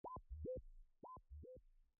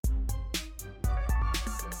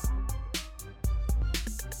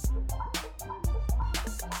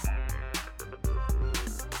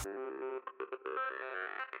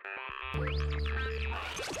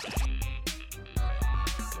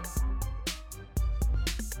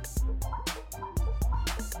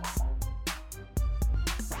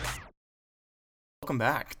Welcome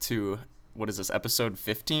back to, what is this, episode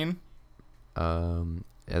 15? I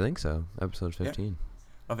think so. Episode Yeah. 15.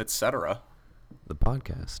 Of Etc. The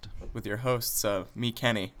podcast. with your hosts, me,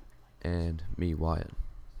 Kenny. And me, Wyatt.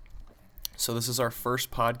 So this is our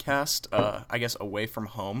first podcast, I guess, away from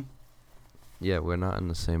home. Yeah, we're not in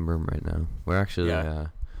the same room right now. We're actually Yeah.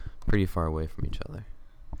 pretty far away from each other.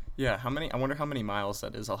 Yeah, I wonder how many miles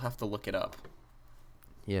that is. I'll have to look it up.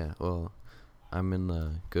 Yeah, well, I'm in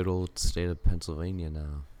the good old state of Pennsylvania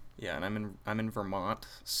now. Yeah, and I'm in Vermont,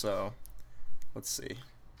 so let's see.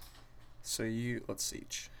 Let's see.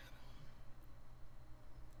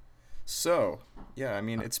 So, yeah, I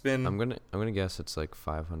mean, it's been I'm gonna guess it's like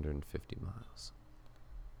 550 miles.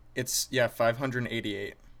 it's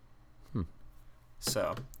 588. Hmm.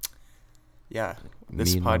 So, yeah,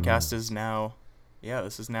 this Me and my podcast mom. is now,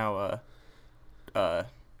 this is now,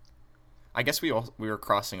 I guess we were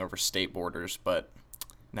crossing over state borders, but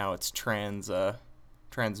now it's trans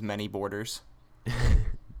many borders.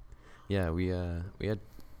 Yeah, we had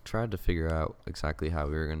tried to figure out exactly how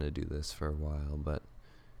we were gonna do this for a while, but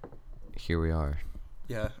here we are.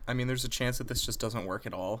 Yeah, I mean, there's a chance that this just doesn't work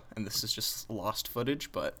at all, and this is just lost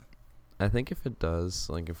footage, but I think if it does,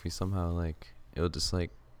 like, if we somehow, like, it'll just,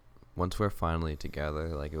 like, once we're finally together,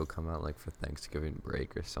 like, it'll come out, like, for Thanksgiving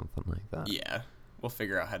break or something like that. yeah, we'll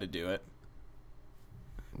figure out how to do it.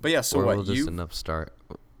 But yeah, so or what, we'll just you... end up start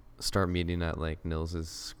meeting at, like, Nils's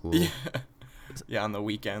school. Yeah, yeah, on the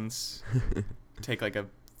weekends. Take, like, a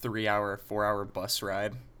 3-hour, 4-hour bus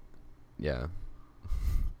ride. Yeah.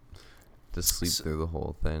 Just sleep through the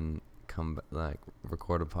whole thing, come back, like,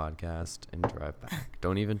 record a podcast, and drive back.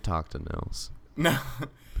 Don't even talk to Nils. No.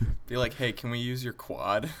 Be like, hey, can we use your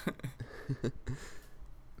quad?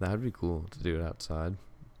 That would be cool to do it outside.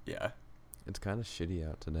 Yeah. It's kind of shitty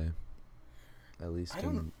out today. At least I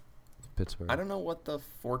don't- in Pittsburgh. I don't know what the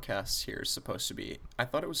forecast here is supposed to be. I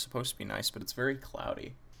thought it was supposed to be nice, but it's very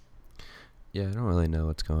cloudy. Yeah, I don't really know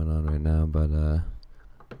what's going on right now, but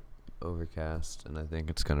overcast, and I think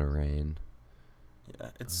it's gonna rain. Yeah,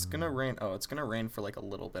 it's gonna rain. Oh, it's gonna rain for like a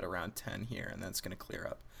little bit around 10 here, and then it's gonna clear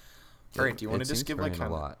up. All right, do you want to just give like a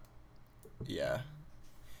kind of... lot? Yeah.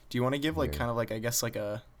 Do you want to give like Weird. kind of like, I guess, like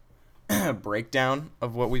a breakdown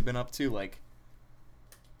of what we've been up to? Like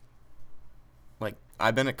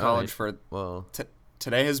I've been at college for... Well,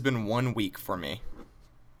 Today has been 1 week for me.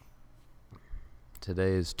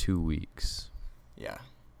 today is 2 weeks. Yeah.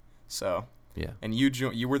 So, Yeah. and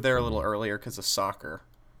you were there a little earlier because of soccer.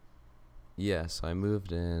 Yes, I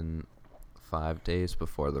moved in 5 days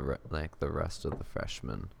before the rest of the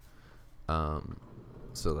freshmen.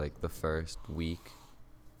 So like the first week,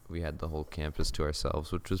 we had the whole campus to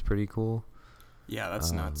ourselves, which was pretty cool. Yeah,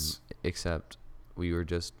 that's nuts. Except we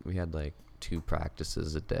had like 2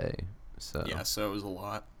 practices a day, so Yeah, so it was a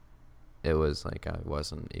lot. it was like I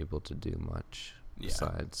wasn't able to do much Yeah.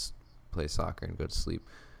 besides play soccer and go to sleep.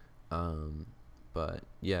 But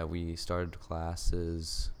yeah, we started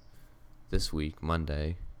classes this week,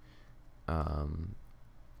 Monday. And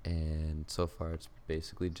so far it's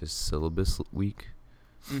basically just syllabus week.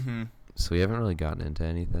 Mm-hmm. So we haven't really gotten into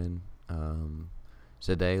anything.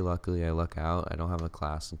 Today, luckily, I luck out. I don't have a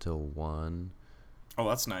class until 1. Oh,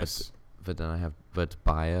 that's nice. But then it's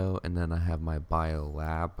bio, and then I have my bio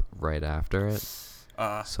lab right after it.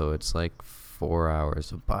 So it's like 4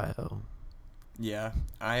 hours of bio. Yeah,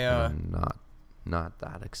 And I'm not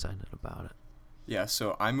that excited about it. Yeah,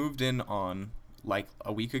 so I moved in on like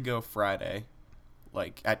a week ago Friday,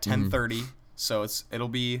 like at 10:30. So it's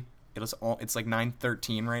like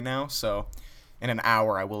 9:13 right now. So in an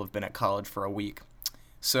hour I will have been at college for a week.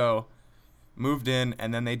 So moved in,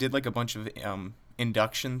 and then they did like a bunch of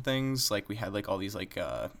induction things. Like we had like all these like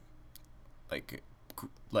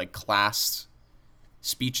class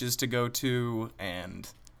speeches to go to, and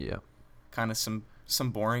Yeah. kind of some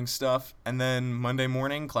boring stuff. And then Monday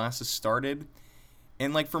morning classes started,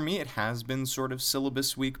 and like for me it has been sort of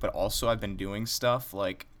syllabus week, but also I've been doing stuff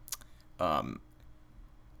like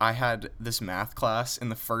I had this math class. In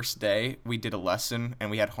the first day we did a lesson and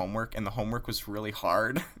we had homework, and the homework was really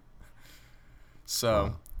hard. So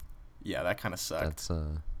Wow. yeah, that kind of sucked.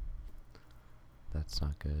 That's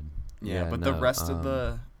not good. Yeah, but the rest of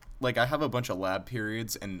the, like, I have a bunch of lab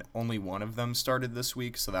periods, and only one of them started this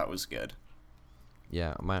week, so that was good.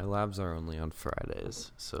 Yeah, my labs are only on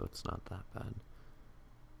Fridays, so it's not that bad.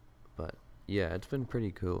 But yeah, it's been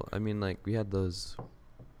pretty cool. I mean, like, we had those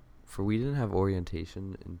we didn't have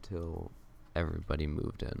orientation until everybody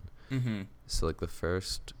moved in. Mm-hmm. So like the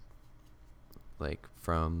first, like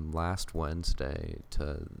from last Wednesday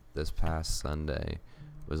to this past Sunday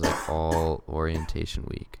was like all orientation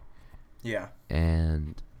week. Yeah.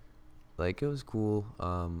 And like it was cool.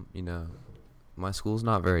 You know, my school's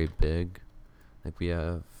not very big. Like we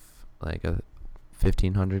have like a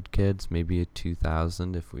 1,500 kids, maybe a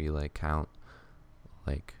 2,000 if we like count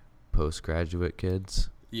like postgraduate kids.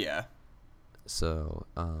 Yeah. So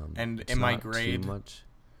And it's in my not grade, too much.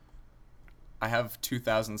 I have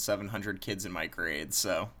 2,700 kids in my grade,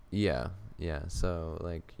 so Yeah, yeah. So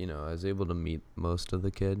like you know, I was able to meet most of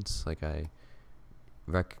the kids. Like I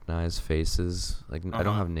recognize faces. Like I don't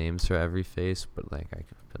uh-huh. have names for every face, but like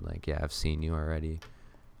I've been like, yeah, I've seen you already,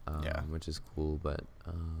 Yeah. which is cool. But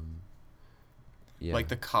yeah, Like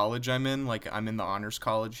the college I'm in, like I'm in the honors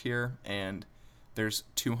college here, and there's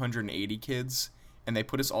 280 kids, and they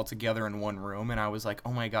put us all together in one room, and I was like,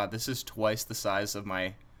 oh my god, this is twice the size of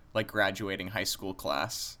my like graduating high school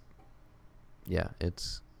class. yeah,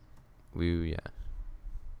 it's we yeah.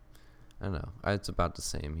 I don't know. It's about the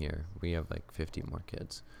same here. We have like 50 more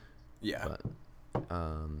kids, Yeah. but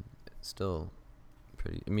still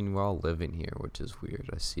pretty. I mean, we're all living here, which is weird.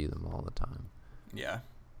 I see them all the time. Yeah.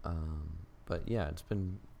 But yeah, it's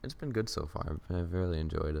been good so far. I've really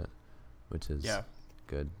enjoyed it, which is Yeah.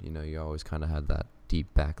 good. You know, you always kind of had that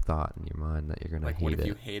deep back thought in your mind that you're gonna Like, what hate if it,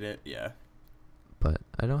 you hate it? Yeah. but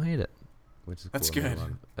I don't hate it, which is That's cool.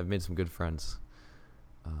 good. I've made some good friends.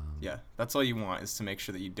 Yeah. That's all you want, is to make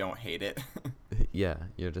sure that you don't hate it. Yeah,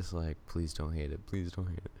 you're just like, please don't hate it. Please don't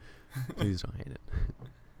hate it. Please don't hate it.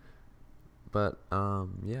 But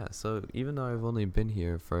yeah. So even though I've only been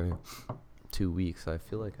here for 2 weeks, I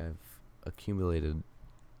feel like I've accumulated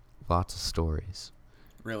lots of stories.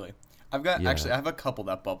 Really. I've got Yeah. actually I have a couple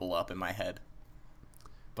that bubble up in my head.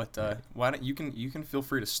 But why don't you can feel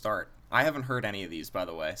free to start. I haven't heard any of these, by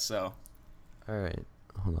the way, so All right,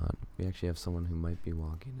 hold on. We actually have someone who might be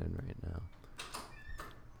walking in right now.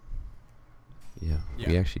 Yeah,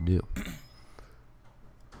 we Yeah. actually do.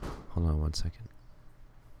 Hold on 1 second.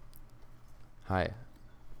 Hi. I'm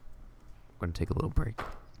gonna take a little break.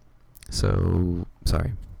 So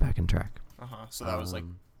sorry, back in track. So that was like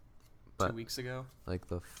but 2 weeks ago. like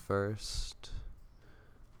the first,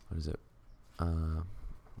 what is it?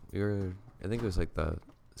 We were. I think it was like the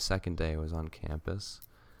second day I was on campus.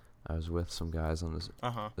 I was with some guys on this.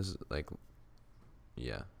 This is like,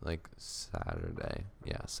 yeah, like Saturday.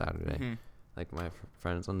 Yeah, Saturday. Mhm. Like my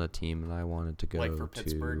friends on the team and I wanted to go Like for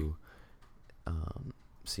Pittsburgh? to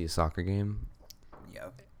see a soccer game, Yeah.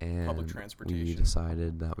 and Public we transportation.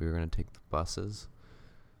 decided that we were going to take the buses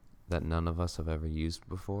that none of us have ever used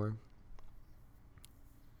before.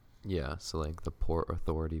 Yeah, so like the Port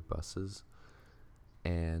Authority buses,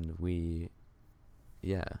 and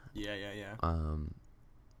yeah, Yeah.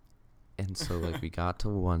 and so like we got to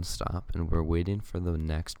one stop and we're waiting for the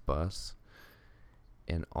next bus,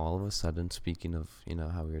 and all of a sudden, speaking of, you know,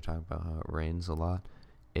 how we were talking about how it rains a lot,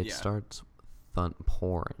 it Yeah. starts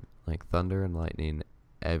pouring, like thunder and lightning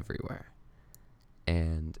everywhere,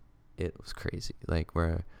 and it was crazy. Like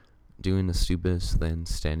we're doing the stupidest thing,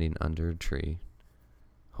 standing under a tree,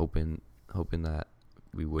 hoping that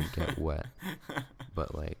we would get wet,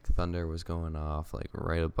 but like thunder was going off like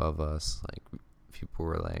right above us, like people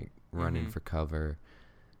were like running Mhm. for cover,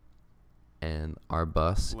 and our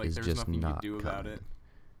bus Like is there's just nothing you not could do about coming. it.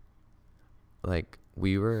 Like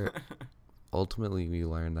we were ultimately we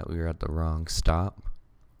learned that we were at the wrong stop,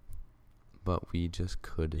 but we just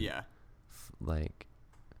couldn't. Yeah. Like,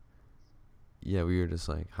 yeah, we were just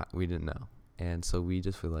like we didn't know, and so we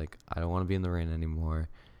just were like, I don't want to be in the rain anymore,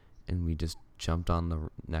 and we just jumped on the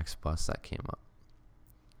next bus that came up,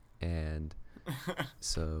 and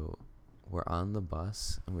so we're on the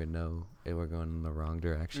bus and we know we're going in the wrong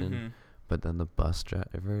direction. Mhm. But then the bus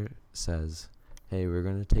driver says, hey, we're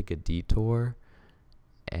going to take a detour,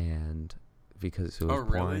 and because it was pouring,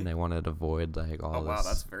 really? they wanted to avoid like all Oh this. wow,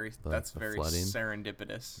 that's very the flooding.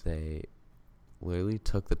 serendipitous. They literally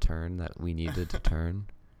took the turn that we needed to turn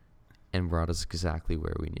and brought us exactly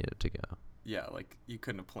where we needed to go. Yeah, like you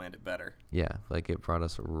couldn't have planned it better. Yeah, like it brought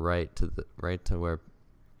us right to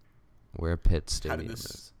where Pitt How did Stadium this?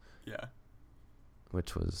 is, Yeah.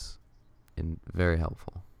 which was very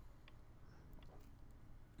helpful.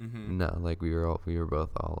 Mhm. No, like we were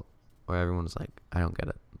both all, or everyone was like, I don't get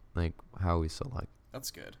it. Like, how are we so lucky? That's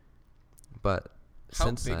good. But How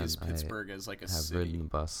since big then, is Pittsburgh as like a I have city? ridden the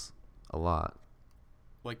bus a lot,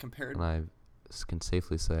 Like compared? and I can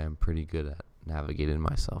safely say I'm pretty good at navigating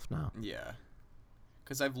myself now. Yeah.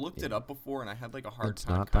 Because I've looked Yeah. it up before, and I had like a hard It's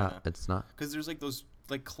time not kind that. of. It's not. Because there's like those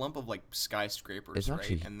like clump of like skyscrapers, It's right?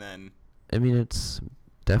 actually- And then I mean, it's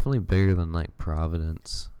definitely bigger than like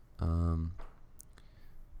Providence.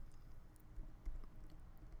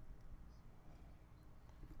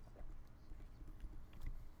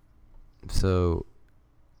 So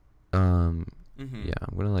Um, Mm-hmm. yeah,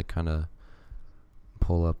 I'm gonna like kind of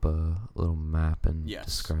pull up a little map and Yes.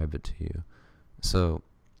 describe it to you. So,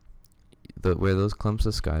 where those clumps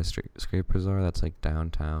of skyscrapers are, that's like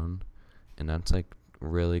downtown, and that's like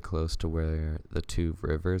really close to where the two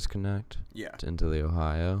rivers connect Yeah. into the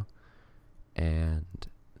Ohio, and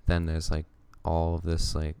then there's like all of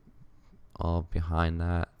this like all behind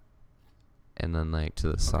that, and then like to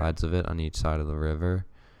the sides of it on each side of the river.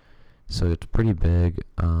 So it's pretty big.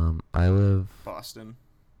 I live Boston.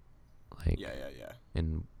 like Yeah.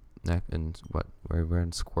 in what where we're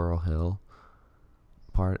in Squirrel Hill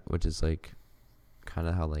part, which is like kind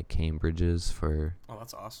of how like Cambridge is for Oh,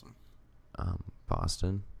 that's awesome.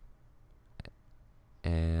 Boston.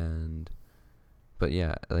 But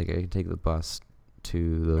yeah, like I can take the bus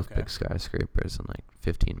to those Okay. big skyscrapers in like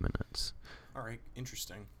 15 minutes. All right.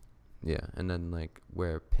 Interesting. Yeah, and then like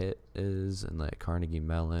where Pitt is and like Carnegie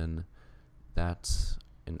Mellon, that's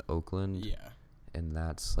in Oakland, Yeah. and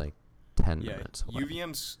that's like 10 Yeah. minutes away.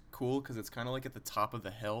 UVM's cool because it's kind of like at the top of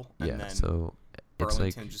the hill, and Yeah, then so it's like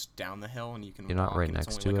Burlington just down the hill, and you can you're not walk, right and it's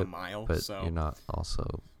next only to like it, a mile, but so you're not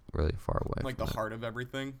also really far away like from the it. heart of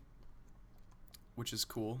everything, which is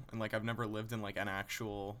cool. And like I've never lived in like an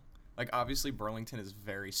actual, like obviously Burlington is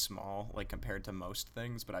very small like compared to most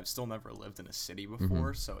things, but I've still never lived in a city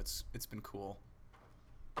before, so it's been cool.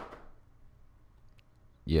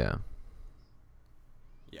 Yeah.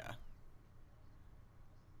 Yeah.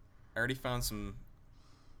 I already found some.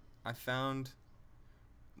 I found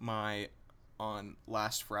my on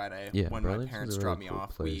last Friday Yeah, when my Burlington's parents a really dropped me cool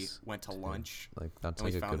off. place We went to too. lunch, Like that's and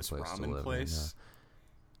like we a found good this place to ramen live place.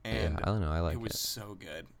 in. And Yeah, I don't know. I like it was it. so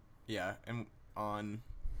good. Yeah, and on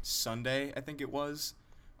Sunday, I think it was,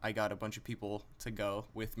 I got a bunch of people to go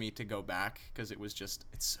with me to go back because it's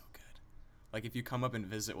so good. Like if you come up and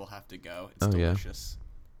visit, we'll have to go. It's Oh, yeah. delicious.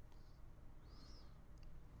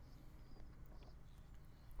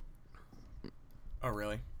 Oh,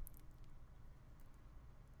 really?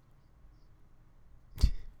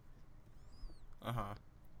 Uh-huh.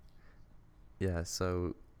 Yeah,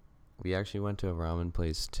 so we actually went to a ramen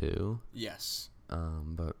place too. Yes.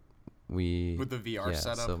 But we With the VR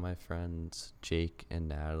setup? So my friends Jake and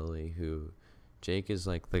Natalie, who Jake is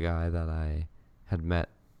like the guy that I had met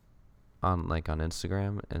on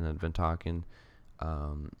Instagram and had been talking.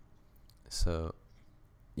 So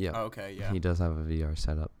yeah. Oh, okay, yeah. He does have a VR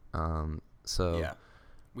setup. So Yeah.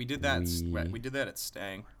 We did that we did that at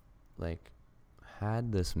Stang. like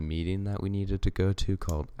had this meeting that we needed to go to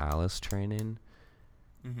called Alice Training,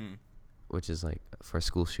 Mm-hmm. which is like for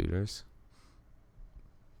school shooters.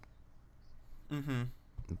 Mm-hmm.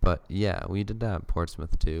 But yeah, we did that at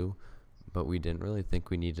Portsmouth too, but we didn't really think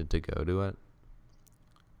we needed to go to it.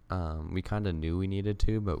 We kind of knew we needed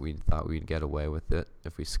to, but we thought we'd get away with it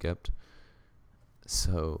if we skipped.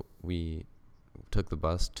 So we took the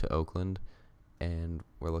bus to Oakland, and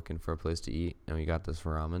we're looking for a place to eat, and we got this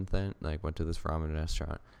ramen thing. Like went to this ramen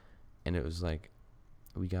restaurant, and it was like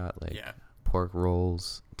we got like pork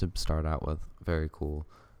rolls to start out with, very cool,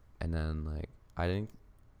 and then like I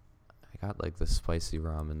got like the spicy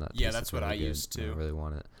ramen that tasted that's what really I good, used and too. I really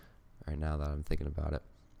want it right now that I'm thinking about it.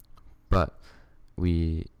 But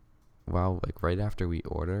right after we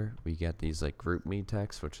order, we get these like group me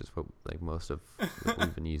texts, which is what like most of what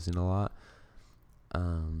we've been using a lot.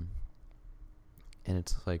 And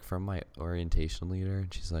it's like from my orientation leader,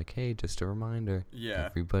 and she's like, "Hey, just a reminder. Yeah.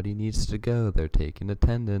 Everybody needs to go. They're taking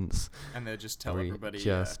attendance." And they just tell And everybody. we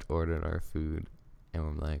just ordered our food, and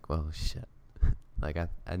I'm like, "Well, shit." Like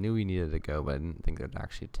I knew we needed to go, but I didn't think they'd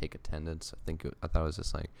actually take attendance. I thought it was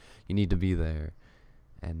just like you need to be there,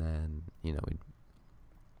 and then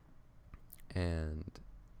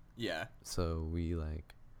Yeah. so we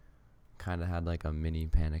like kind of had like a mini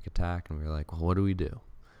panic attack, and we were like, well, what do we do?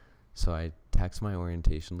 So I text my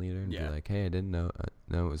orientation leader and be like, hey, I didn't know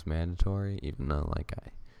it was mandatory, even though like I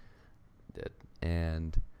did.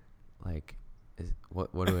 And like,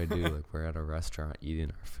 what do I do? Like we're at a restaurant eating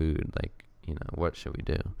our food. Like, what should we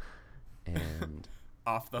do? And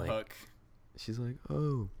off the hook. She's like,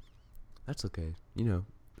 oh, that's okay.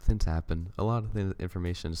 Things happen. A lot of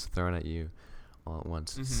information is thrown at you all at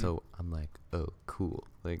once. Mm-hmm. So I'm like, oh, cool.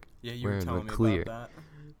 Like, Yeah, you we're were in telling the me clear. about that.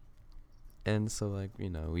 And so like,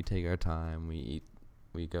 we take our time. We eat.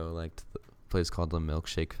 We go like to the place called the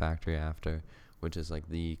Milkshake Factory after, which is like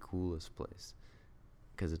the coolest place,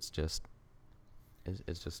 because it's just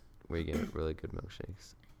where you get really good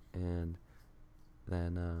milkshakes. And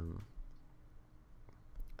then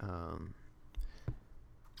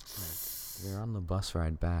we're on the bus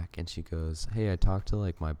ride back, and she goes, hey, I talked to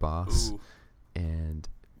like my boss. Ooh. And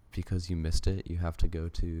because you missed it, you have to go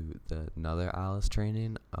to another Alice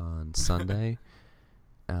training on Sunday,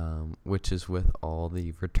 which is with all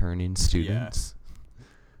the returning students.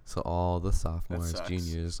 So all the sophomores,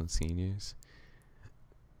 juniors, and seniors.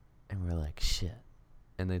 And we're like, shit.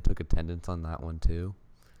 And they took attendance on that one too.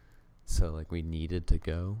 So like we needed to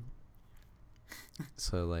go.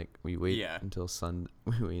 So like we wait until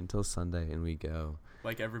Sunday and we go.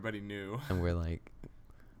 Like everybody knew. And we're like,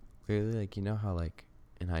 really, like, you know how like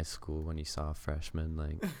in high school when you saw a freshman,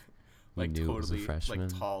 like like you knew totally, it was a freshman,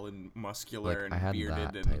 like tall and muscular, like, and I had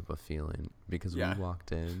bearded, that type of feeling because we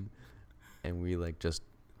walked in, and we like just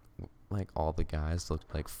like all the guys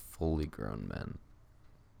looked like fully grown men,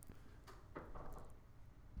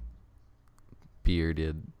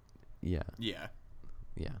 bearded, yeah,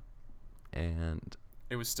 and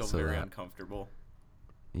it was still very uncomfortable.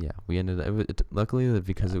 Yeah, we ended up. Luckily,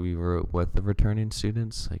 because we were with the returning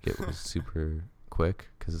students, like it was super quick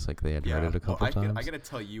because it's like they had read it a couple times. I gotta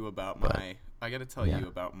tell you about my.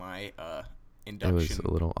 Induction. It was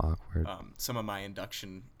a little awkward. Some of my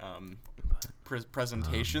induction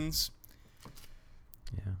presentations.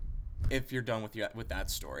 Yeah. If you're done with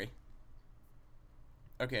that story.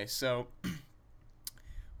 Okay, so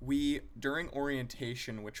we during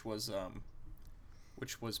orientation, which was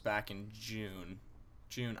back in June,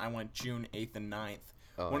 I went June 8th and 9th.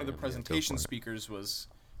 One of the presentation speakers was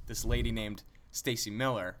this lady named Stacy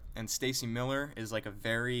Miller, and Stacy Miller is like a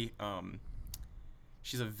very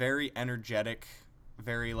she's a very energetic,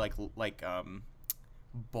 very like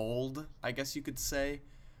bold, I guess you could say,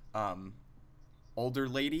 older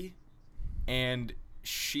lady, and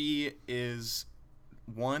she is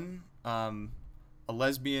one a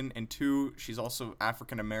lesbian, and two, she's also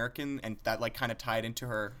African American, and that like kind of tied into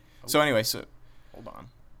her. So anyway, hold on.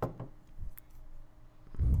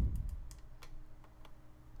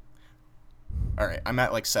 All right, I'm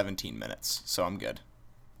at like 17 minutes, so I'm good.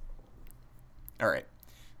 All right.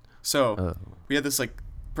 So we had this like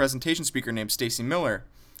presentation speaker named Stacy Miller,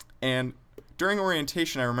 and during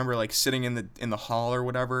orientation, I remember like sitting in the hall or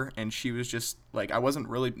whatever, and she was just like,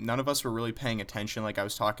 none of us were really paying attention. Like I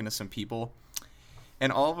was talking to some people,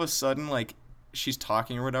 and all of a sudden, like she's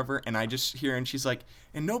talking or whatever, and I just hear, and she's like,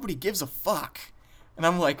 and nobody gives a fuck. And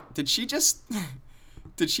I'm like, did she just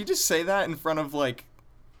say that in front of like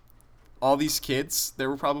all these kids? There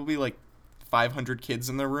were probably like 500 kids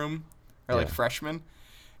in the room, or like freshmen.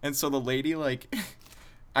 And so the lady, like,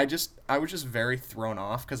 I was just very thrown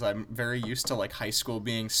off because I'm very used to like high school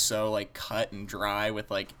being so like cut and dry with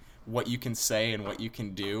like what you can say and what you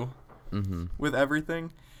can do with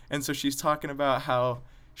everything. And so she's talking about how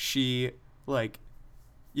she like,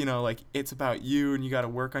 you know, like it's about you and you got to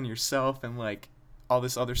work on yourself, and like all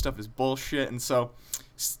this other stuff is bullshit. And so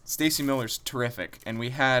Stacy Miller's terrific, and we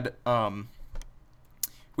had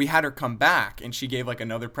her come back, and she gave like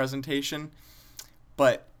another presentation,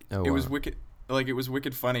 but it was wicked. Like it was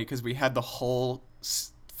wicked funny because we had the whole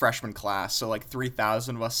freshman class, so like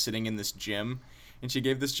 3,000 of us sitting in this gym, and she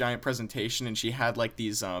gave this giant presentation, and she had like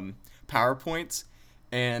these PowerPoints,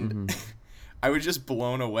 and I was just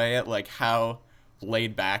blown away at like how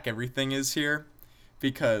laid back everything is here,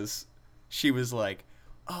 because she was like,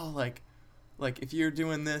 oh, like if you're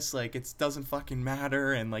doing this, like it doesn't fucking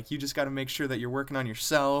matter, and like you just got to make sure that you're working on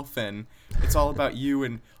yourself, and it's all about you,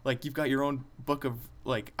 and like you've got your own book of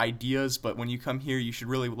like ideas, but when you come here you should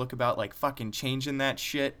really look about like fucking changing that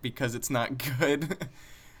shit because it's not good.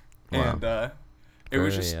 Wow. And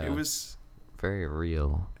it was very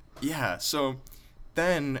real. Yeah. So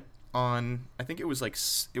then I think it was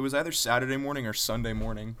either Saturday morning or Sunday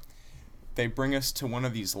morning, they bring us to one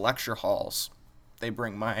of these lecture halls. They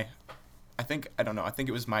bring I think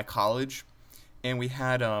it was my college, and we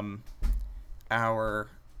had our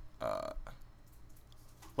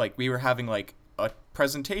like we were having like a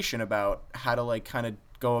presentation about how to like kind of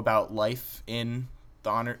go about life in the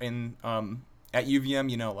at UVM,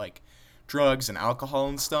 you know, like drugs and alcohol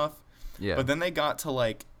and stuff. Yeah. But then they got to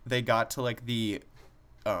like the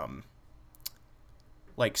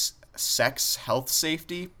like sex health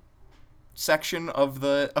safety section of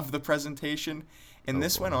the presentation, and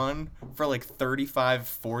this went on for like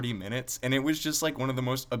 35-40 minutes, and it was just like one of the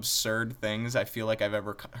most absurd things I feel like I've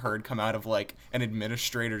ever heard come out of like an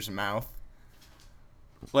administrator's mouth.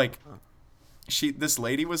 Like this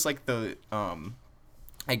lady was like the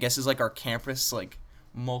I guess is like our campus like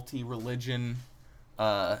multi-religion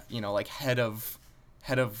you know, like head of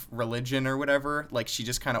religion or whatever. Like she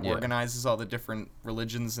just kind of organizes all the different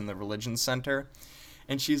religions in the religion center,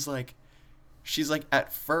 and she's like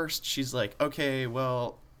at first she's like, okay,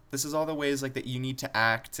 well, this is all the ways like that you need to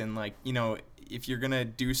act, and like, you know, if you're gonna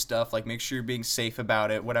do stuff, like, make sure you're being safe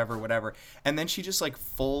about it, whatever, whatever. And then she just, like,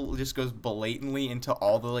 just goes blatantly into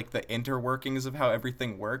all the, like, the interworkings of how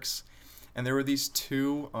everything works. And there were these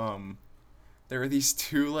two,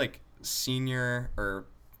 like, senior, or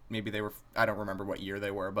maybe they were, I don't remember what year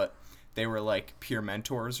they were, but they were, like, peer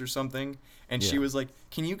mentors or something. And she was like,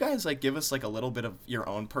 can you guys, like, give us, like, a little bit of your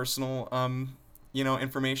own personal,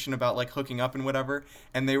 information about, like, hooking up and whatever.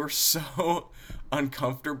 And they were so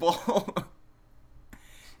uncomfortable.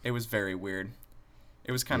 It was very weird.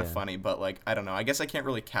 It was kind of funny, but, like, I don't know. I guess I can't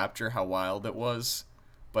really capture how wild it was,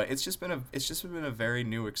 but it's just been a very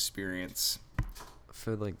new experience.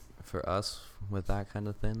 For us with that kind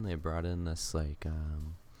of thing, they brought in this like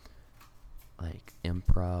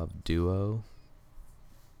improv duo,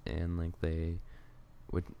 and like they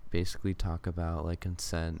would basically talk about like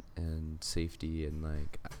consent and safety and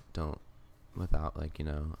like without like, you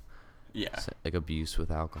know, like abuse with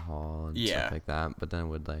alcohol and stuff like that, but then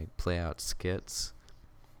would like play out skits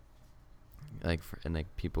like and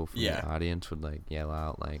like people from the audience would like yell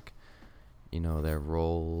out like, you know, their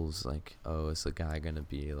roles, like, oh, is the guy gonna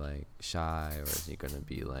be like shy or is he gonna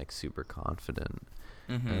be like super confident,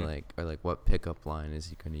 or like what pickup line is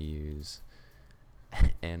he gonna use?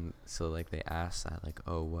 And so like they asked that, like,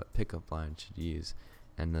 oh, what pickup line should you use?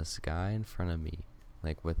 And this guy in front of me,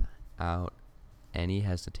 like without any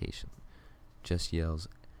hesitation, just yells,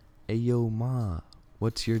 "Hey yo ma,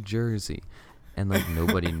 what's your jersey?" And like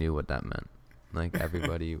nobody knew what that meant. Like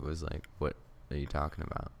everybody was like, what are you talking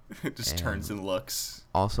about? It just turns and looks.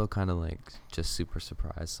 Also kind of like just super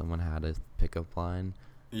surprised someone had a pickup line.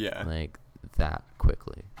 Yeah. Like that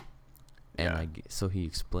quickly. And so he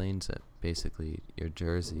explains it. Basically, your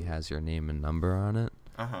jersey has your name and number on it.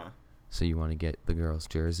 So you want to get the girl's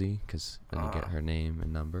jersey because then you get her name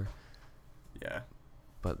and number. Yeah.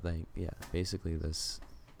 But like, basically this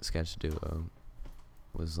sketch duo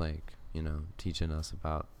was like, you know, teaching us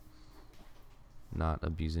about not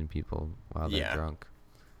abusing people while they're drunk.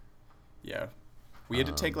 Yeah. We had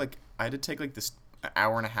to take I had to take like this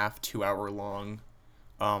hour and a half, 2 hour long,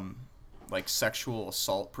 like sexual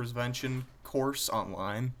assault prevention course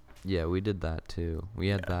online. Yeah, we did that too. We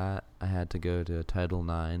had that. I had to go to a Title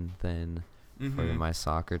IX thing for my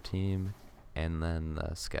soccer team, and then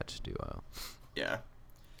the sketch duo. Yeah.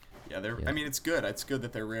 Yeah, I mean, it's good. It's good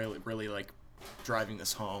that they're really like driving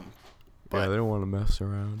this home. But they don't want to mess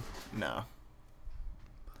around. No.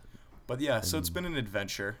 But yeah, so it's been an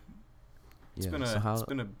adventure. It's been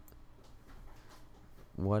a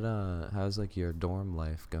What how's like your dorm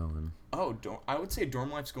life going? Oh, I would say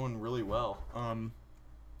dorm life's going really well.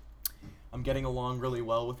 I'm getting along really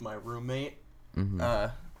well with my roommate.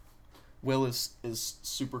 Will is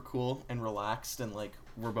super cool and relaxed, and like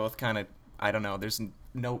we're both kind of, I don't know, there's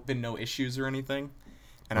been no issues or anything.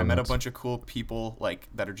 And I met a bunch of cool people like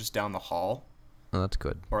that are just down the hall. Oh, that's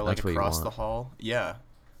good. Or like across the hall. Yeah.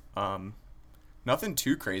 Nothing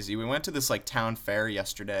too crazy. We went to this like town fair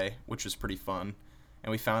yesterday, which was pretty fun. And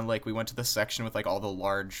we found like we went to the section with like all the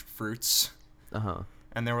large fruits.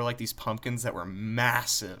 And there were like these pumpkins that were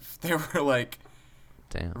massive. They were like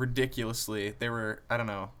ridiculously. They were, I don't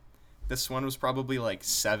know. This one was probably like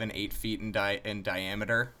 7-8 feet in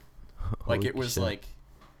diameter. Like it was like,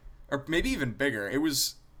 or maybe even bigger. It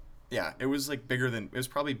was, it was like it was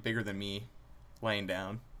probably bigger than me laying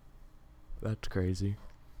down. That's crazy.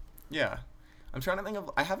 Yeah. I'm trying to think of,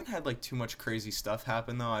 I haven't had like too much crazy stuff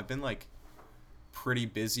happen though. I've been like pretty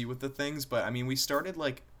busy with the things, but I mean, we started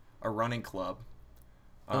like a running club.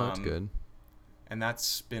 Oh, that's good. And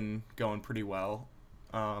that's been going pretty well.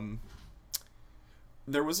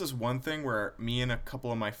 There was this one thing where me and a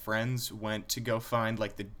couple of my friends went to go find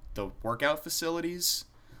like the workout facilities.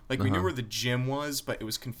 Like we knew where the gym was, but it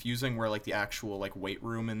was confusing where like the actual like weight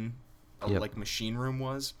room and like machine room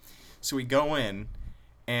was. So we go in,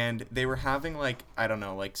 and they were having like, I don't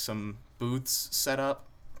know, like some booths set up.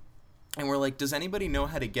 And we're like, does anybody know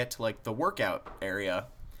how to get to like the workout area?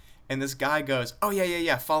 And this guy goes, oh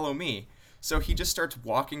yeah, follow me. So he just starts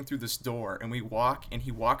walking through this door, and we walk, and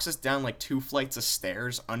he walks us down like 2 flights of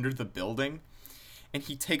stairs under the building. And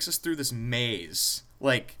he takes us through this maze.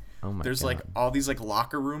 Like, there's like all these like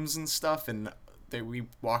locker rooms and stuff, and we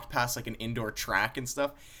walked past like an indoor track and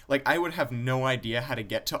stuff. Like I would have no idea how to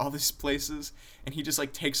get to all these places, and he just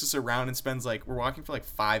like takes us around and spends like, we're walking for like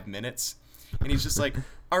 5 minutes, and he's just like,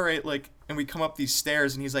 all right, like, and we come up these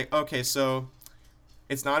stairs, and he's like, okay, so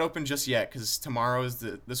it's not open just yet because tomorrow is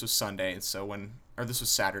this was Sunday, so this was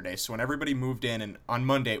Saturday, so when everybody moved in, and on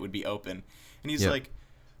Monday it would be open. And he's like,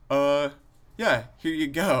 yeah, here you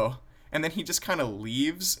go. And then he just kind of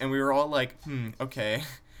leaves, and we were all like, okay,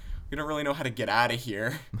 we don't really know how to get out of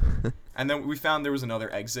here. And then we found there was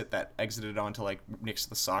another exit that exited onto like next to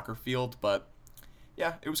the soccer field, but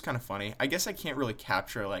yeah, it was kind of funny. I guess I can't really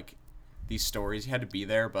capture like these stories. You had to be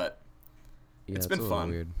there, but Yeah, it's it's been a little fun.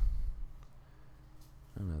 weird.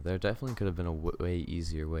 I don't know. There definitely could have been a way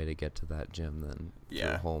easier way to get to that gym than through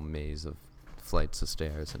Yeah. a whole maze of flights of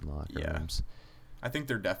stairs and locker Yeah. rooms. I think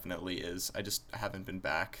there definitely is. I just haven't been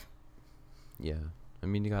back. Yeah. I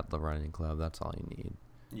mean, you got the running club. That's all you need.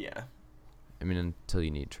 Yeah. I mean, until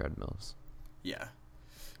you need treadmills. Yeah.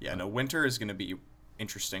 Yeah, no, winter is going to be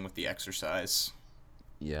interesting with the exercise.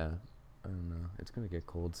 Yeah. I don't know. It's going to get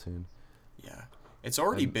cold soon. Yeah. It's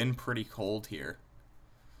already And- been pretty cold here.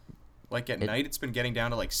 Like at night, it's been getting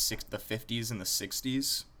down to like the 50s and the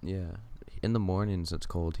 60s. Yeah. In the mornings, it's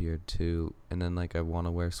cold here, too. And then, like, I want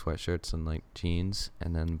to wear sweatshirts and, like, jeans.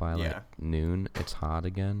 And then by, like, Yeah. noon, it's hot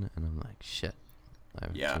again. And I'm like, shit. I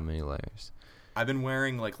have Yeah. too many layers. I've been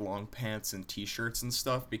wearing like long pants and t-shirts and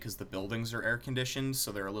stuff because the buildings are air conditioned,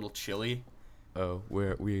 so they're a little chilly. Oh,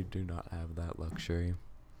 we do not have that luxury.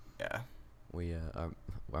 Yeah. We I'm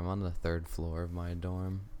on the 3rd floor of my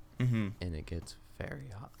dorm, Mm-hmm. and it gets very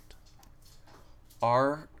hot.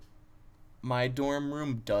 My dorm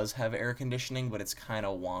room does have air conditioning, but it's kind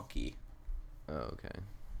of wonky. Oh, okay.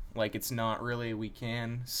 Like it's not really. We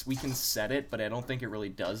can set it, but I don't think it really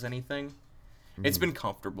does anything. It's been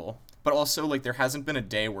comfortable, but also like there hasn't been a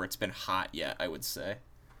day where it's been hot yet, I would say.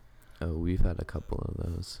 Oh, we've had a couple of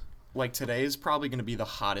those. Like today is probably going to be the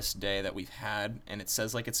hottest day that we've had, and it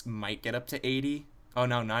says like it's might get up to 80. Oh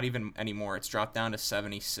no, not even anymore. It's dropped down to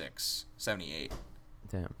 76, 78.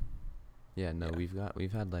 Damn. Yeah, no, Yeah.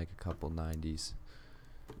 we've had like a couple 90s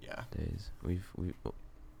Yeah. days.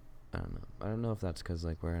 I don't know. I don't know if that's because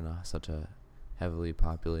like we're in such a heavily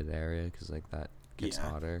populated area, because like that gets Yeah.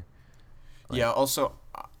 hotter. Like, Yeah, also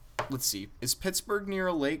let's see. Is Pittsburgh near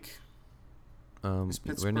a lake? Is we're near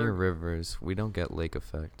Pittsburgh- rivers. We don't get lake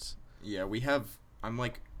effects. Yeah, I'm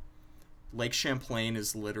like Lake Champlain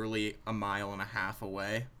is literally a mile and a half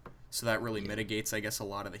away. So that really mitigates, I guess, a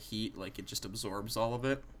lot of the heat. Like it just absorbs all of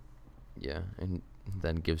it. Yeah, and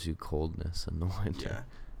then gives you coldness in the winter.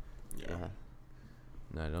 Yeah. Yeah.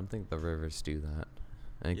 No, I don't think the rivers do that.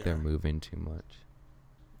 I think Yeah. they're moving too much.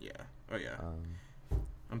 Yeah. Oh yeah.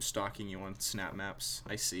 I'm stalking you on Snap Maps.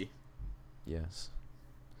 I see. Yes.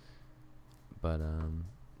 But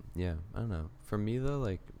yeah, I don't know. For me though,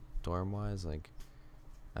 like dorm wise, like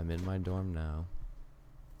I'm in my dorm now,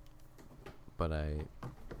 but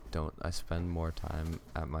I spend more time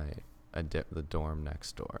at the dorm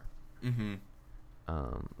next door. Mm-hmm.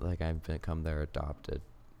 Like I've become their adopted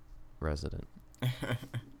resident.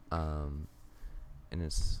 And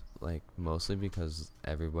it's like mostly because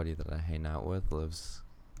everybody that I hang out with lives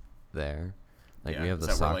there. Like Yeah, we have is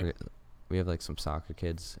the that where, soccer, like- we have like some soccer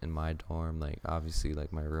kids in my dorm. Like obviously,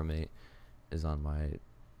 like my roommate is on my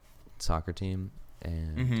soccer team,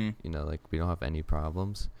 and Mm-hmm. you know, like we don't have any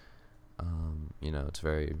problems. You know,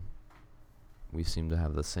 we seem to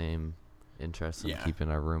have the same interest in Yeah. keeping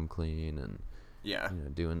our room clean and Yeah. you know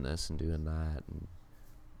doing this and doing that and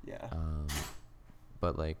Yeah.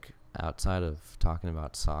 but like outside of talking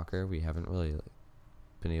about soccer, we haven't really like,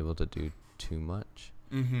 been able to do too much.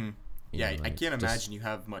 Mm-hmm. You Yeah, know, I like, can't just- imagine you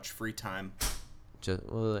have much free time.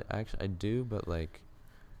 Well, like, actually, I do, but like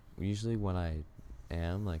usually when I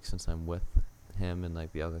am like, since I'm with him and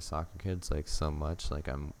like the other soccer kids like so much, like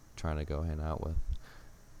I'm trying to go hang out with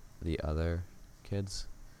the other kids.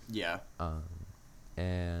 Yeah.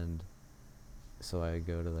 And so I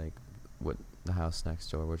go to like the house next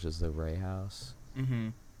door, which is the Ray house. Mm-hmm.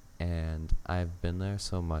 And I've been there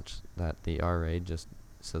so much that the RA just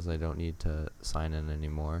says I don't need to sign in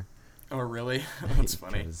anymore. Oh, really? That's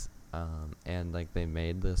funny. 'Cause, and like they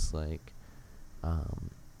made this like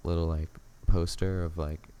little like poster of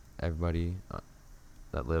like everybody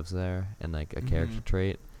that lives there and like a character Mhm.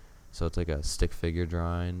 trait. So it's like a stick figure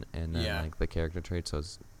drawing and then Yeah. like the character trait. So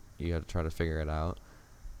you got to try to figure it out.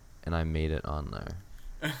 And I made it on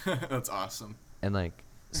there. That's awesome. And like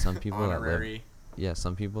some people that live, Honorary. yeah,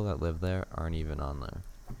 some people that live there aren't even on there.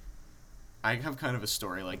 I have kind of a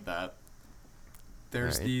story like that.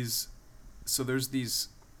 There's Alright. there's these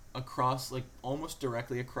across, like almost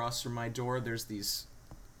directly across from my door, there's these,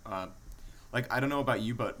 like I don't know about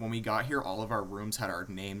you, but when we got here, all of our rooms had our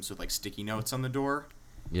names with like sticky notes on the door.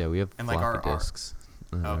 Yeah, we have And, like, floppy our- disks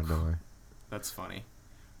on Oh, our door. That's funny.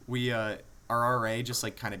 We, our RA just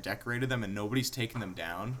like kind of decorated them and nobody's taken them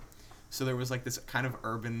down. So there was like this kind of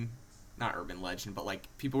not urban legend, but like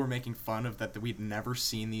people were making fun of that we'd never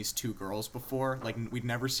seen these two girls before. Like we'd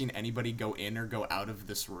never seen anybody go in or go out of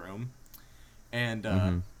this room. And,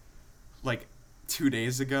 Mhm. like 2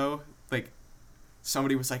 days ago, like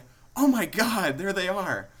somebody was like, "Oh my God, there they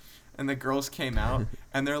are," and the girls came out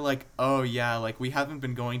and they're like, "Oh yeah, like we haven't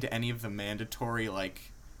been going to any of the mandatory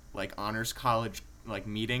like honors college like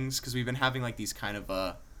meetings because we've been having like these kind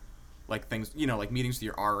of like things, you know, like meetings with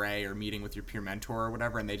your RA or meeting with your peer mentor or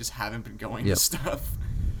whatever, and they just haven't been going to Yep. stuff."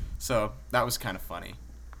 So that was kind of funny.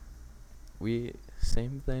 We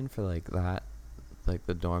same thing for like that, like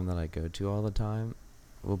the dorm that I go to all the time.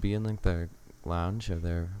 We'll be in like their lounge or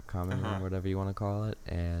their common room, whatever you want to call it,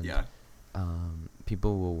 and Yeah.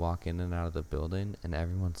 people will walk in and out of the building, and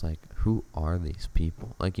everyone's like, "Who are these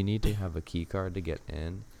people?" Like you need to have a key card to get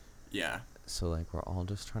in. Yeah. So like we're all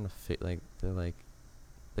just trying to fit. Like they're like,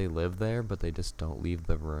 they live there, but they just don't leave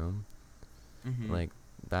the room. Mm-hmm. Like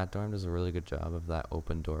that dorm does a really good job of that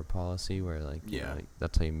open door policy where like you Yeah. know, like,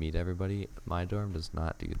 that's how you meet everybody. My dorm does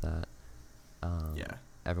not do that. Yeah.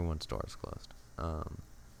 Everyone's door is closed.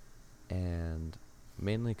 And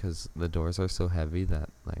mainly because the doors are so heavy that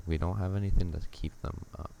like we don't have anything to keep them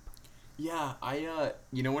up. Yeah,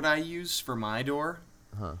 you know what I use for my door?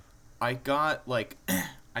 Huh. I got like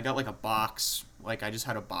I got like a box, like I just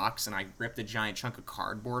had a box and I ripped a giant chunk of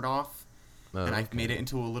cardboard off Oh, and I okay. made it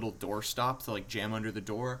into a little door stop to like jam under the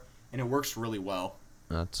door, and it works really well.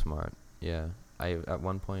 That's smart. Yeah. I at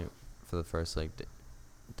one point for the first like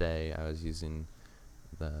day I was using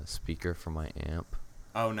the speaker for my amp,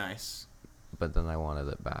 Oh, nice. but then I wanted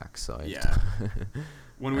it back, so I Yeah.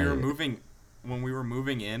 When we I- were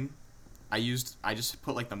moving in, I just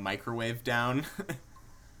put like the microwave down.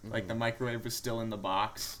 Like the microwave was still in the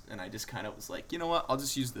box, and I just kind of was like, you know what? I'll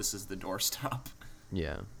just use this as the doorstop.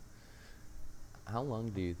 Yeah. How long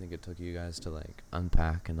do you think it took you guys to like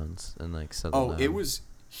unpack and and like settle Oh, down? it was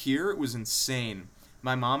insane.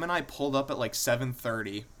 My mom and I pulled up at like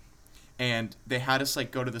 7:30, and they had us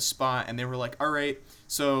like go to the spot, and they were like, "All right,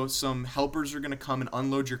 so some helpers are gonna come and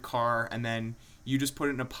unload your car, and then you just put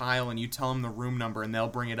it in a pile and you tell them the room number and they'll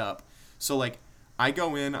bring it up." So like, I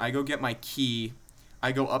go in, I go get my key,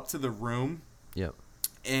 I go up to the room, Yep.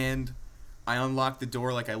 and I unlock the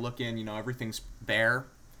door. Like I look in, you know, everything's bare.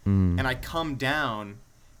 Mm. And I come down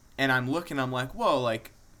and I'm looking, I'm like, whoa,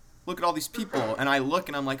 like, look at all these people. And I look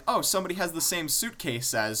and I'm like, oh, somebody has the same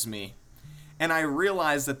suitcase as me. And I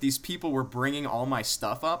realize that these people were bringing all my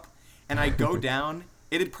stuff up. And I go down,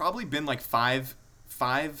 it had probably been like five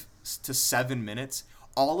to 7 minutes.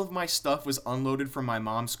 All of my stuff was unloaded from my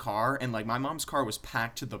mom's car. And like my mom's car was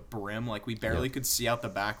packed to the brim. Like we barely could see out the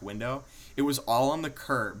back window. It was all on the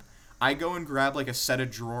curb. I go and grab like a set of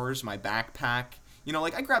drawers, my backpack. You know,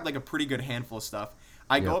 like I grabbed like a pretty good handful of stuff.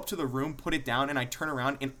 I go up to the room, put it down, and I turn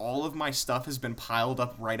around, and all of my stuff has been piled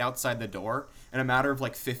up right outside the door in a matter of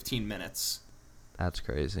like 15 minutes. That's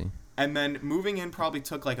crazy. And then moving in probably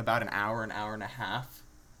took like about an hour and a half.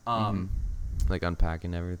 Like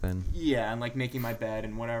unpacking everything. Yeah, and like making my bed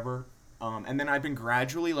and whatever. And then I've been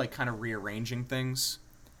gradually like kind of rearranging things.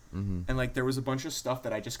 Mm-hmm. And like there was a bunch of stuff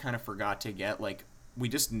that I just kind of forgot to get. Like we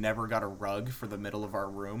just never got a rug for the middle of our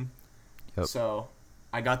room. Yep. So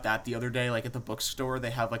I got that the other day. Like at the bookstore,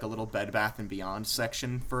 they have like a little Bed Bath and Beyond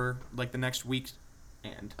section for like the next week,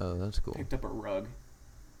 and Oh, that's cool. picked up a rug.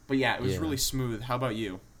 But yeah, it was Yeah. really smooth. How about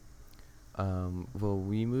you? Well,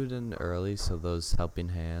 we moved in early, so those helping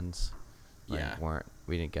hands, like, Yeah.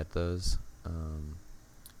 we didn't get those.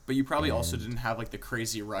 But you probably also And- didn't have like the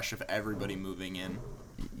crazy rush of everybody moving in.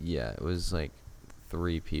 Yeah, it was like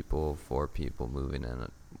 4 people moving in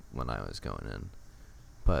when I was going in.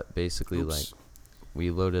 But basically, Oops. like, we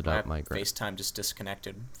loaded up My my FaceTime just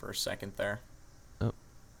disconnected for a second there.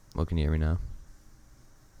 Well, can you hear me now?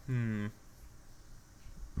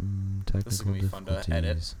 Technical This is gonna be fun to edit.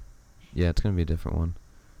 difficulties. Yeah, it's gonna be a different one.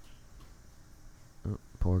 Oh,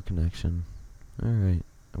 poor connection. Alright,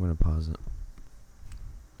 I'm gonna pause it.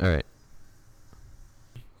 Alright,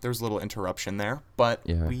 There was a little interruption there, but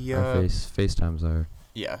yeah, we our FaceTimes are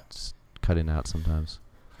yeah, just cutting out sometimes.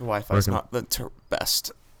 the Wi-Fi's Working- not the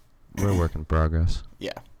best. We're a work in progress.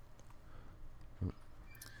 Yeah.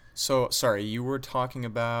 So sorry, you were talking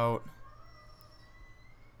about.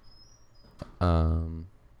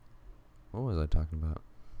 What was I talking about?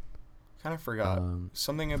 Kind of forgot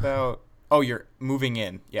something Um, about. Oh, you're moving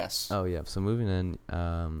in. Yes. Oh yeah, so moving in,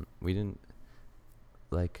 we didn't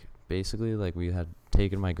basically we had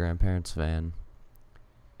taken my grandparents' van,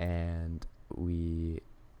 and we,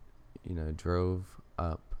 drove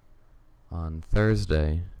up on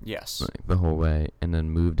Thursday, Yes. the whole way, and then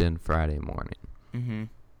moved in Friday morning. Mm-hmm.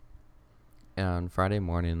 And on Friday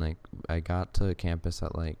morning, I got to campus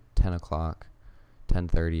at 10 o'clock,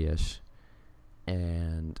 10:30ish,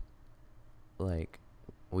 and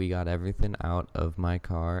we got everything out of my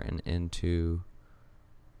car and into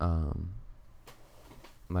um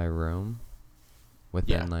my room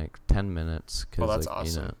within Yeah. like 10 minutes Well, because that's like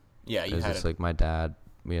you know awesome. Yeah, it you was had just it. like my dad,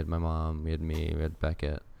 we had my mom, we had me, we had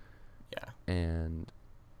Beckett, Yeah. and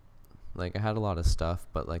like I had a lot of stuff,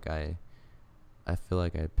 but like I feel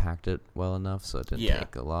like I packed it well enough so it didn't Yeah.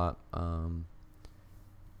 take a lot.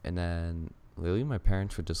 And then literally my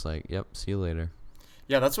parents were just like, "Yep, see you later."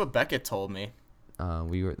 Yeah, that's what Beckett told me.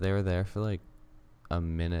 They were there for like a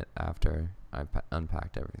minute after I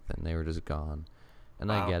unpacked everything. They were just gone.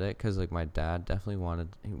 And I Wow. get it cuz like my dad definitely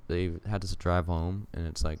they had to drive home and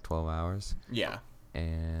it's like 12 hours Yeah.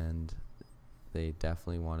 and they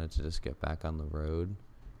definitely wanted to just get back on the road.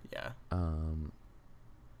 Yeah. Um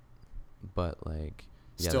but like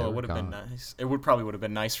yeah, Still, they it were would have been gone. nice. It would probably would have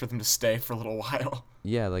been nice for them to stay for a little while.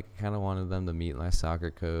 Yeah, like I kind of wanted them to meet my soccer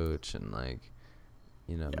coach and like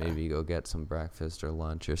you know, Yeah. maybe go get some breakfast or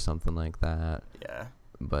lunch or something like that. Yeah.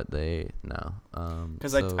 But they no.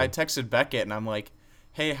 Because I So texted Beckett and I'm like,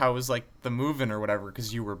 hey, how was like the moving or whatever?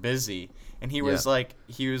 Because you were busy, and yeah, he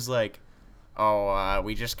was like, oh,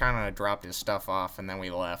 we just kind of dropped his stuff off and then we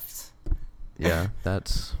left. yeah,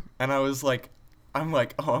 that's And I was like, I'm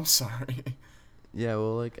like, oh, I'm sorry. yeah.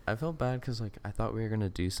 Well, like I felt bad because like I thought we were gonna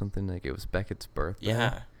do something like it was Beckett's birthday,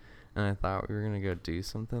 Yeah. and I thought we were gonna go do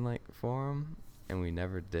something like for him, and we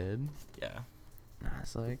never did. Yeah. And I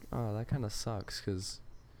was like, oh, that kind of sucks because,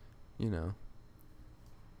 you know.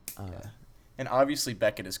 Yeah. And obviously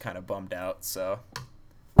Beckett is kind of bummed out, so.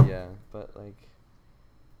 Yeah, but like,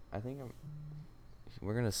 I think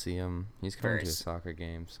we're gonna see him. He's coming Very to a s- soccer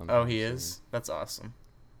game sometime Oh, he soon. is? That's awesome.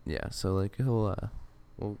 Yeah, so like we'll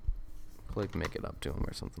like make it up to him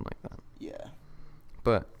or something like that. Yeah.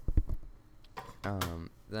 But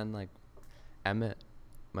then like Emmett,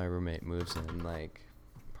 my roommate, moves in like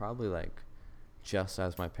probably like just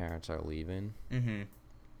as my parents are leaving, Mm-hmm.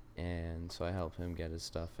 and so I help him get his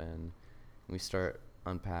stuff in. We start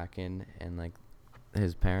unpacking, and like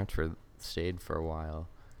his parents stayed for a while.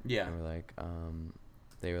 Yeah. And we're like,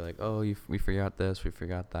 they were like, oh, we forgot this, we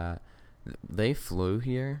forgot that. They flew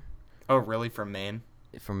here Oh, really? From Maine?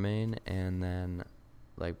 from Maine, and then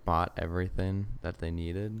like bought everything that they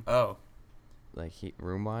needed. Oh. Like he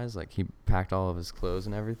room wise, like he packed all of his clothes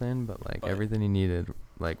and everything, but like But- everything he needed,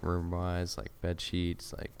 like room wise, like bed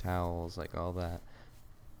sheets, like towels, like all that.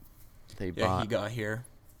 They Yeah, bought he got here.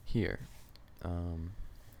 here,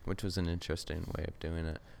 which was an interesting way of doing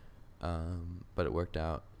it. But it worked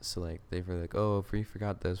out. So like they were like, oh, if we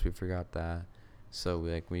forgot this, we forgot that. So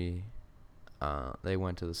they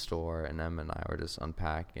went to the store, and Em and I were just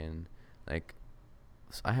unpacking. Like,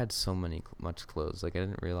 I had so much clothes. Like I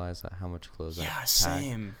didn't realize how much clothes I Yeah, packed.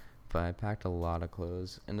 same. But I packed a lot of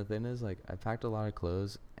clothes, and the thing is, like, I packed a lot of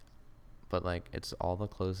clothes, but like it's all the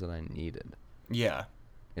clothes that I needed. Yeah.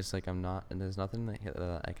 It's like and there's nothing like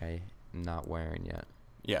I'm not wearing yet.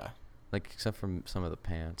 Yeah. Like except for some of the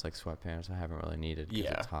pants, like sweatpants, I haven't really needed because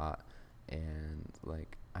Yeah. it's hot, and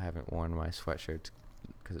like I haven't worn my sweatshirts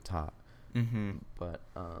because it's hot. Mm-hmm. But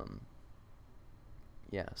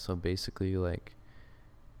yeah. So basically, like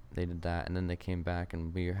they did that, and then they came back,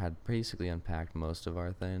 and we had basically unpacked most of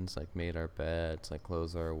our things, like made our beds, like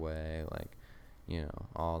clothes are away, like you know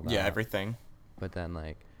all that. Yeah, everything. But then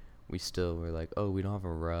like we still were like, oh, we don't have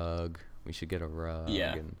a rug. We should get a rug.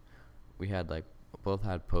 Yeah. And we had like both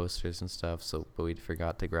had posters and stuff. So, but we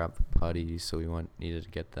forgot to grab the putty, so we needed to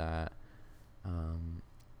get that.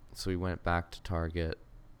 So we went back to Target,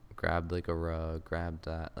 grabbed like a rug, grabbed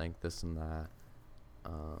that, like this and that.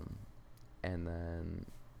 And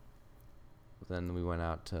then we went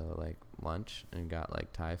out to like lunch and got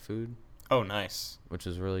like Thai food, Oh, nice. which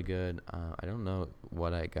was really good. I don't know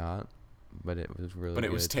what I got, but it was really But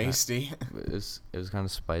good. it was tasty. It was kind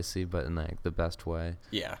of spicy, but in like the best way.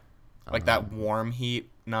 Yeah. Like that Um, warm heat,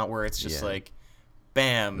 not where it's just yeah. like,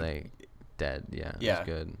 bam, like dead. Yeah, it Yeah. was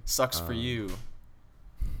good. sucks for you.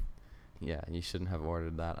 Yeah, you shouldn't have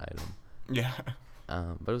ordered that item. Yeah.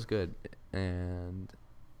 But it was good. And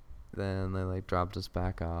then they like dropped us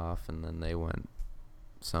back off, and then they went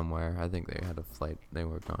somewhere. I think they had a flight. They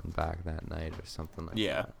were going back that night or something like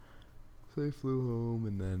Yeah. that. So they flew home,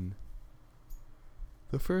 and then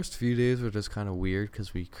the first few days were just kind of weird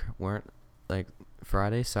because we weren't like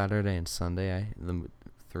Friday, Saturday, and Sunday.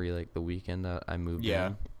 The weekend that I moved Yeah.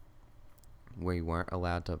 in, we weren't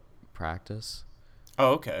allowed to practice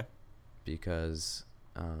Oh, okay. because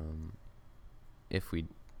if we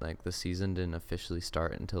like the season didn't officially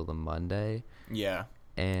start until the Monday, Yeah.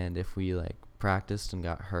 and if we like practiced and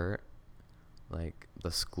got hurt, like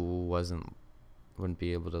the school wouldn't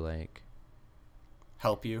be able to like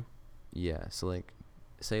Help you. yeah, so like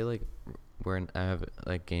say like I have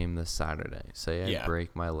like game this Saturday. Say I Yeah.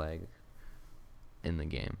 break my leg in the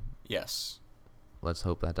game. Yes. Let's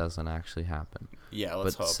hope that doesn't actually happen. Yeah,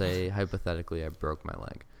 let's but hope. say hypothetically I broke my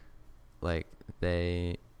leg. Like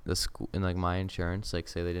the school and like my insurance, like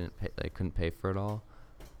say they couldn't pay for it all,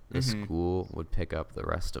 the school would pick up the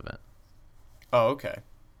rest of it. Oh, okay.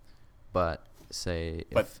 But say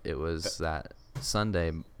if it was that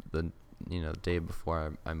Sunday, the day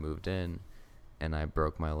before I moved in, and I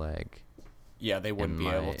broke my leg. Yeah, they wouldn't be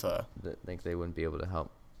able to. They wouldn't be able to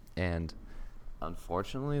help, and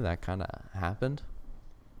unfortunately, that kind of happened.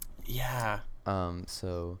 Yeah.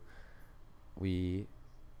 So we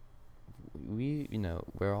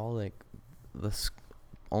we're all like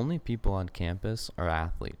only people on campus are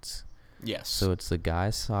athletes. Yes. So it's the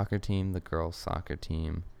guys' soccer team, the girls' soccer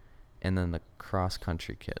team, and then the cross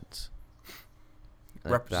country kids.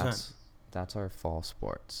 Like Represent. That's our fall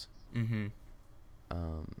sports. Mm-hmm.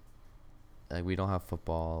 Like we don't have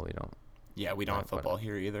football. We don't have football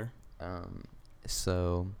here either.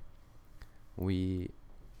 So we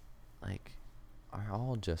like are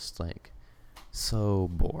all just like so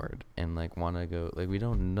bored and like want to go. Like we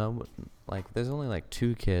don't know. Like there's only like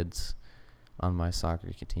 2 kids on my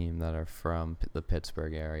soccer team that are from the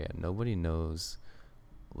Pittsburgh area. Nobody knows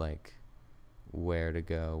like where to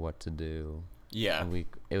go, what to do. Yeah. And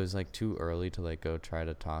it was like too early to like go try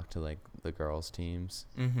to talk to like the girls teams.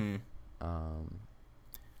 Mm-hmm.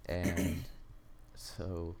 And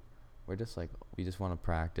so we're just like, we just want to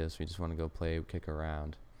practice. We just want to go play, kick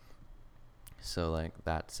around. So like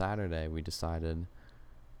that Saturday we decided,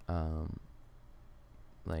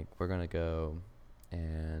 like we're going to go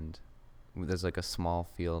and there's like a small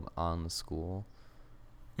field on the school.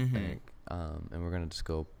 Mm-hmm. And we're going to just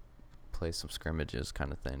go play some scrimmages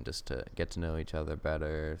kind of thing, just to get to know each other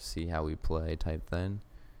better, see how we play type thing.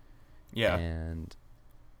 Yeah. And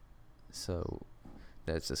so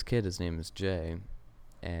there's this kid, his name is Jay,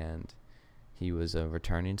 and he was a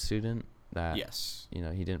returning student that, yes. he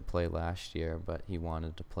didn't play last year, but he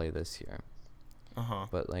wanted to play this year. Uh-huh.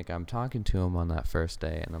 But like I'm talking to him on that first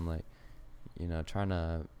day and I'm like, trying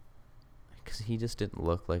to, because he just didn't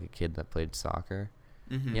look like a kid that played soccer.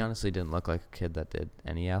 Mm-hmm. He honestly didn't look like a kid that did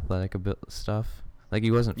any athletic stuff. Like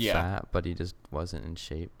he wasn't fat, but he just wasn't in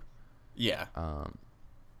shape. Yeah.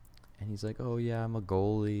 And he's like, "Oh yeah, I'm a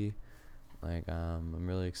goalie. Like, I'm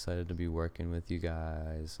really excited to be working with you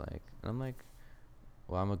guys." Like, and I'm like,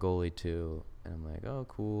 "Well, I'm a goalie too." And I'm like, "Oh,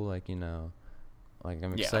 cool. Like, like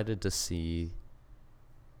I'm excited to see,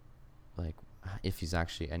 like, if he's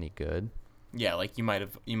actually any good." Yeah, like you might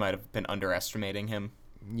have been underestimating him.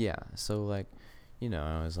 Yeah. So like,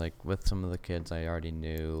 I was like with some of the kids I already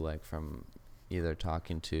knew, like from either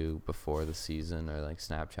talking to before the season or like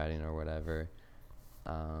Snapchatting or whatever.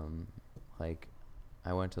 Like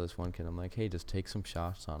I went to this one kid, I'm like, "Hey, just take some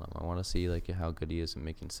shots on him. I want to see like how good he is at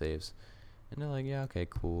making saves." And they're like, "Yeah, okay,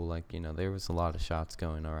 cool." Like, there was a lot of shots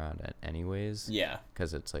going around anyways. Yeah.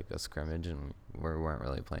 Because it's like a scrimmage and we weren't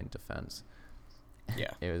really playing defense.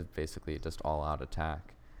 Yeah. It was basically just all out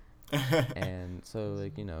attack. And so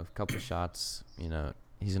like, a couple shots,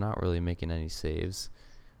 he's not really making any saves.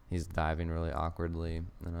 He's diving really awkwardly.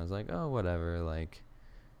 And I was like, "Oh, whatever." Like,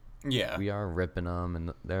 yeah, we are ripping them,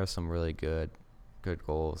 and there are some really good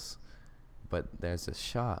goals. But there's this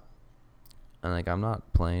shot, and like I'm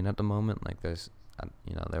not playing at the moment. Like there's,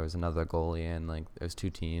 there was another goalie, and like there's 2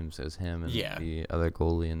 teams. There's him and the other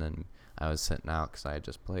goalie, and then I was sitting out because I had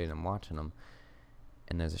just played and watching him.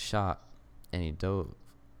 And there's a shot, and he dove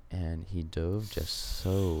just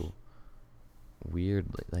so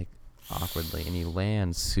weirdly, like awkwardly, and he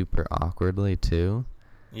lands super awkwardly too.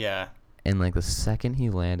 Yeah. And like the second he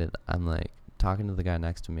landed, I'm like talking to the guy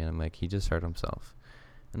next to me, and I'm like, "He just hurt himself."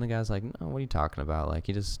 And the guy's like, "No, what are you talking about? Like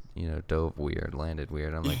he just, dove weird, landed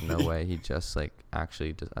weird." I'm like, "No way. He just like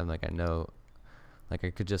actually just." I'm like, "I know." Like I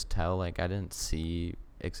could just tell. Like I didn't see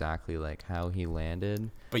exactly like how he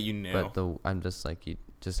landed, but you knew. But I'm just like, you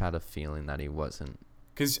just had a feeling that he wasn't.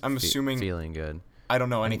 Because I'm assuming feeling good. I don't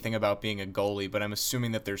know anything about being a goalie, but I'm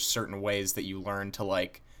assuming that there's certain ways that you learn to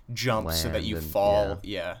like jump land so that you fall.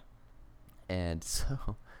 Yeah. And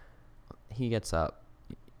so he gets up,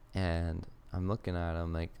 and I'm looking at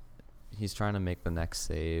him like he's trying to make the next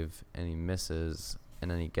save, and he misses,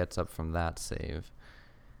 and then he gets up from that save,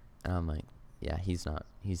 and I'm like, yeah, he's not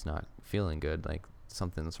feeling good. Like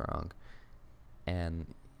something's wrong. And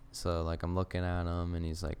so like I'm looking at him, and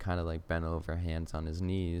he's like kind of like bent over, hands on his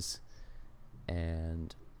knees,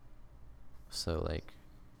 and so like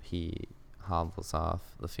he hobbles off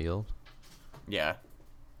the field. Yeah.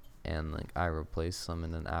 And like I replaced him,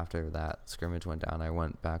 and then after that scrimmage went down, I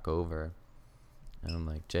went back over, And I'm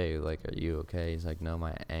like, Jay, like, are you okay? He's like, no,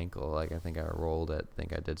 my ankle. Like, I think I rolled it. I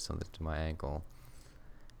think I did something to my ankle.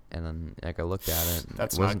 And then, like, I looked at it.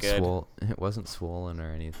 That's it not wasn't good. It wasn't swollen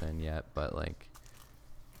or anything yet, but, like,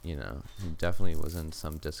 you know, he definitely was in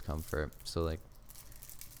some discomfort. So, like,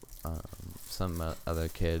 some other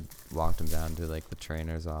kid walked him down to, like, the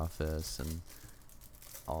trainer's office and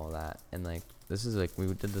all that. And, like, this is, like, we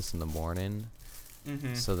did this in the morning.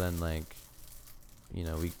 Mm-hmm. So then, like, you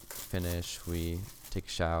know, we finish, we take a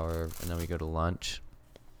shower, and then we go to lunch.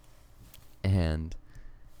 And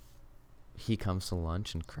he comes to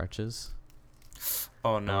lunch in crutches.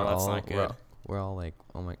 Oh no, that's not good. We're all like,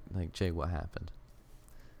 oh my, like, Jay, what happened?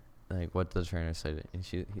 Like, what did the trainer say? And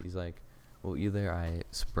he's like, well, either I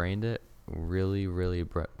sprained it really, really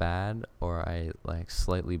bad, or I, like,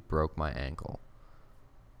 slightly broke my ankle.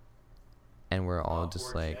 And we're all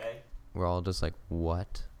just like,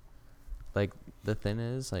 what? Like, the thing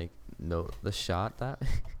is, like, no, the shot that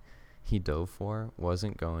he dove for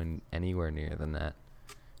wasn't going anywhere near the net,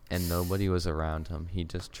 and nobody was around him. He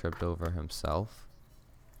just tripped over himself.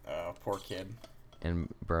 Oh, poor kid.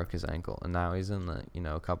 And broke his ankle. And now he's in the, you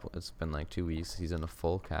know, it's been like 2 weeks. He's in a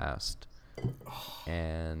full cast.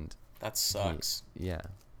 And that sucks. Yeah.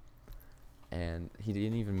 And he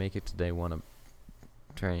didn't even make it to day one of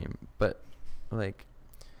training. But, like,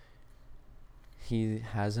 he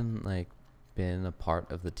hasn't, like, been a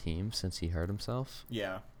part of the team since he hurt himself.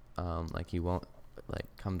 Yeah. Like, he won't, like,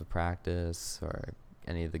 come to practice or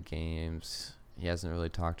any of the games. He hasn't really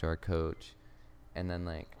talked to our coach. And then,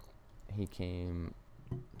 like, he came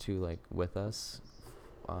to, like, with us.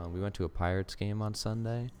 We went to a Pirates game on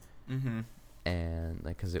Sunday. Mm-hmm. And,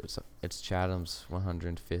 like, because it's Chatham's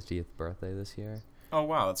 150th birthday this year. Oh,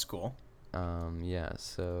 wow, that's cool. Yeah,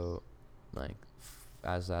 so, like,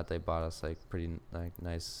 as that, they bought us, like, pretty, like,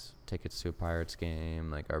 nice tickets to a Pirates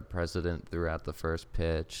game. Like, our president threw out the first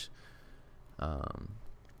pitch.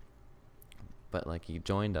 But, like, he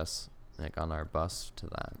joined us, like, on our bus to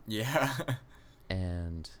that. Yeah.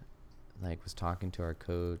 And, like, was talking to our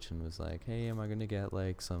coach and was like, hey, am I going to get,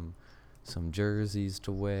 like, some jerseys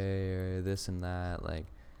to wear, this and that? Like,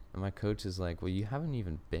 and my coach is like, well, you haven't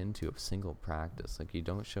even been to a single practice. Like, you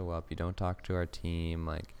don't show up. You don't talk to our team.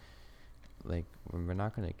 Like, we're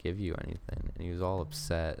not going to give you anything. And he was all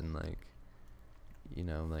upset and, like, you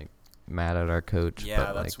know, like, mad at our coach. Yeah,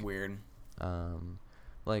 but, that's like, weird.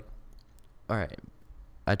 Like, all right,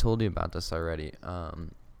 I told you about this already.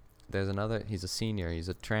 There's another, he's a senior. He's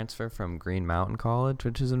a transfer from Green Mountain College,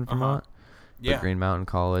 which is in Vermont. Yeah. But Green Mountain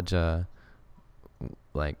College,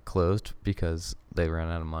 like, closed because they ran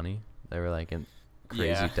out of money. They were, like, in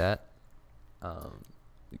crazy debt.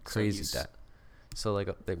 Crazy debt. So, like,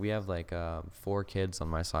 we have, like, 4 kids on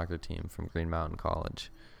my soccer team from Green Mountain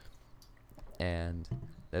College. And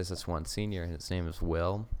there's this one senior, and his name is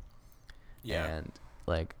Will. Yeah. And,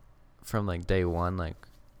 like, from, like, day one, like,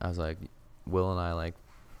 I was like, Will and I, like,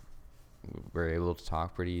 were able to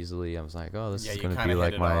talk pretty easily. I was like, oh, this is going to be,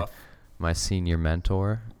 like, my senior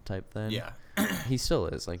mentor type thing. Yeah. He still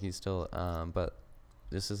is. Like, he's still, but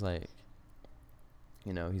this is, like,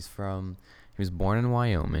 you know, he was born in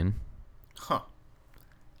Wyoming. Huh.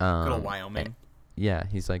 Good old Wyoming. Yeah,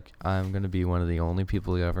 he's like, I'm going to be one of the only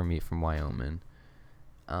people you ever meet from Wyoming.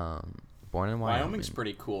 Born in Wyoming. Wyoming's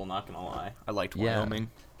pretty cool, not going to lie. I liked Wyoming.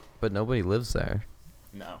 But nobody lives there.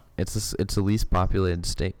 No. It's the least populated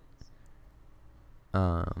state.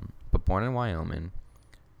 But born in Wyoming.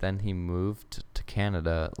 Then he moved to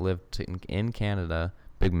Canada, lived in Canada,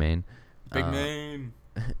 Big Maine. Big Maine.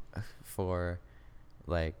 For,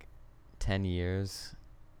 like, 10 years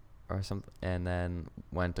or something, and then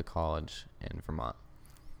went to college in Vermont.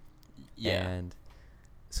 Yeah. And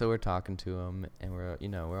so we're talking to him, and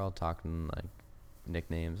we're all talking, like,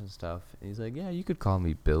 nicknames and stuff. And he's like, yeah, you could call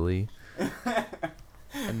me Billy.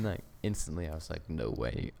 And, like, instantly I was like, no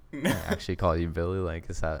way. I actually call you Billy? Like,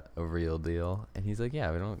 is that a real deal? And he's like,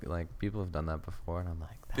 yeah, we don't, like, people have done that before. And I'm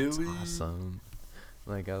like, that's Billy. awesome.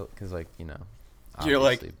 Like, because, like, you know. You're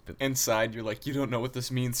like, inside, you're like, you don't know what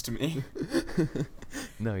this means to me.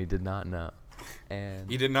 No, he did not know.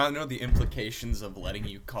 And he did not know the implications of letting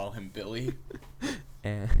you call him Billy.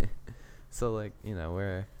 And so, like, you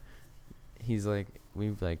know, he's like,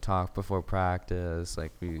 we've, like, talked before practice,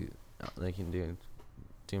 like, we, like, doing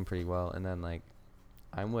pretty well. And then, like,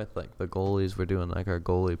 I'm with, like, the goalies, we're doing, like, our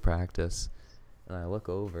goalie practice, and I look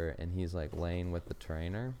over, and he's, like, laying with the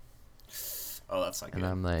trainer. Oh, that's not good.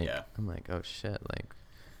 And I'm like, oh shit, like,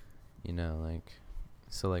 you know, like,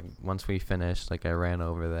 so, like, once we finished, like, I ran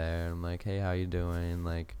over there, and I'm like, hey, how you doing?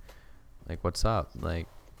 Like, what's up? Like,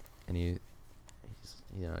 and he's,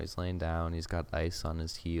 you know, he's laying down, he's got ice on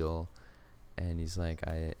his heel, and he's like,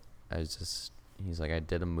 he's like, I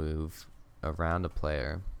did a move around a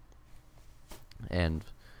player, and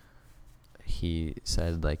he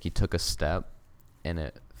said like he took a step, and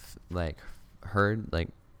it like heard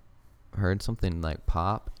something like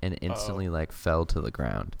pop, and instantly like fell to the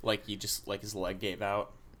ground. Like he just like his leg gave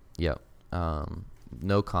out. Yep.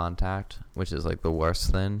 No contact, which is like the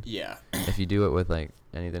worst thing. Yeah. If you do it with like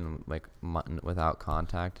anything like without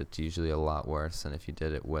contact, it's usually a lot worse than if you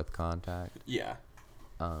did it with contact. Yeah.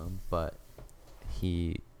 But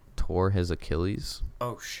he tore his Achilles.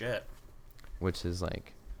 Oh shit. Which is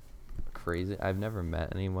like crazy. I've never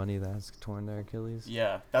met anybody that has torn their Achilles.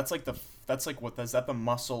 Yeah, that's like what is that the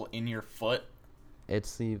muscle in your foot?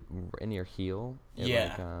 It's in your heel.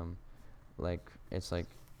 Yeah. Like it's like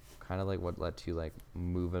kind of like what lets you like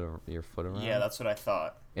move your foot around. Yeah, that's what I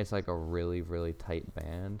thought. It's like a really really tight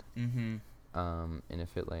band. Mm-hmm. And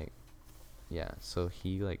if it like, yeah, so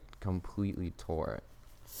he like completely tore it.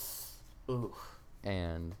 Ooh.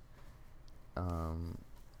 And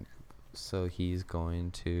so he's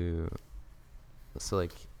going to, so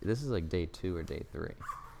like this is like day 2 or day 3,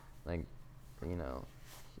 like, you know,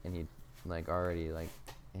 and he like already like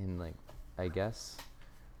in like, I guess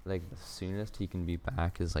like the soonest he can be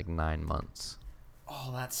back is like 9 months.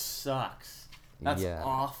 Oh, that sucks. That's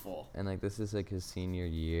awful. And like this is like his senior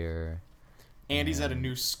year. And he's at a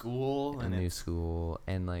new school.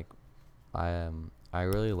 And like I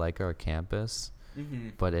really like our campus,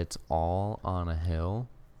 but it's all on a hill,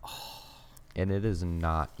 and it is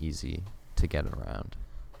not easy to get around.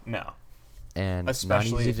 No. And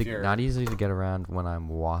especially not easy to get around when I'm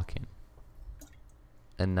walking.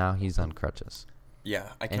 And now he's on crutches. Yeah,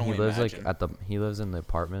 I can and only he lives imagine. like he lives in the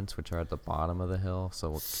apartments, which are at the bottom of the hill,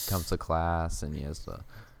 so he comes to class and he has to,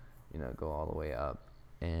 you know, go all the way up.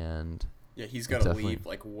 And yeah, he's got to leave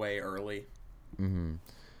like way early.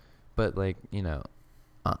 But like, you know,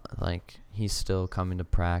 like he's still coming to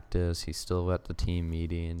practice. He's still at the team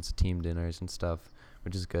meetings, team dinners and stuff,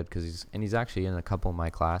 which is good because he's actually in a couple of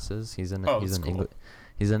my classes. He's in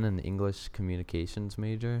an English communications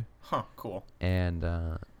major. Huh, cool. And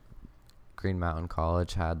Green Mountain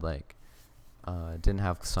College had like didn't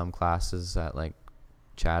have some classes that like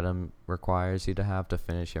Chatham requires you to have to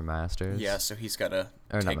finish your master's. Yeah, so he's got to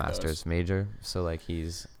not master's, major. So like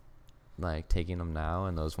he's like taking them now,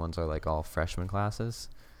 and those ones are like all freshman classes.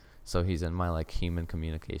 So he's in my like human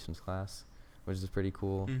communications class, which is pretty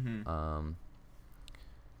cool.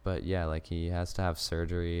 But yeah, like he has to have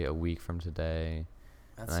surgery a week from today.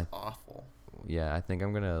 That's awful. Yeah, I think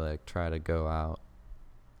I'm gonna like try to go out,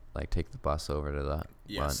 like take the bus over to the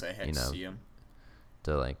say hey, see him,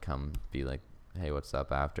 to like come be like, hey, what's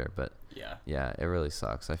up after. But yeah, it really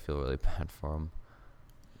sucks. I feel really bad for him.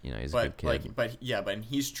 You know, he's a good kid. But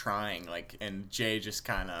he's trying, like, and Jay just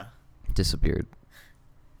kind of disappeared.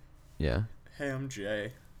 Yeah. Hey, I'm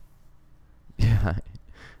Jay. Yeah.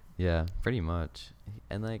 Yeah, pretty much.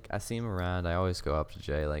 And like I see him around, I always go up to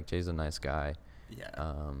Jay. Like Jay's a nice guy.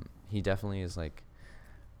 Yeah. He definitely is like,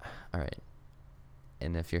 all right.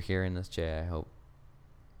 And if you're hearing this, Jay, I hope,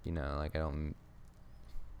 you know, like I don't,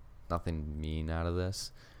 nothing mean out of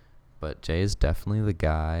this, but Jay is definitely the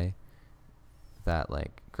guy that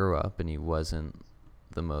like grew up and he wasn't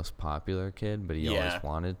the most popular kid, but he always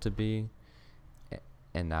wanted to be.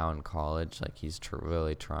 And now in college, like he's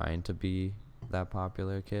really trying to be that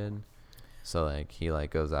popular kid. So like he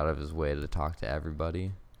like goes out of his way to talk to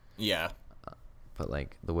everybody. Yeah. But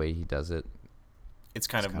like the way he does it, it's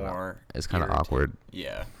kind of awkward.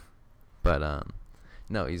 Yeah. But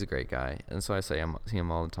no, he's a great guy, and so I see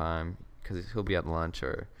him all the time because he'll be at lunch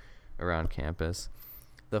or around campus.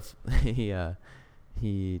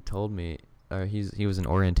 He told me, or he was an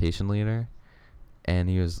orientation leader, and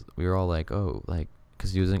we were all like, oh, like,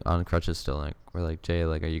 because he was on crutches still, like we're like, Jay,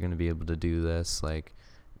 like, are you gonna be able to do this, like,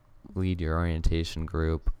 lead your orientation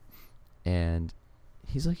group? And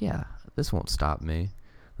he's like, yeah, this won't stop me,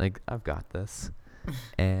 like, I've got this.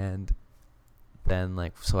 And then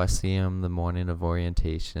like, so I see him the morning of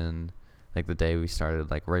orientation, like the day we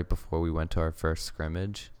started, like right before we went to our first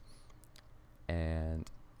scrimmage, and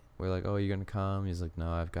we're like, oh, you're gonna come? He's like,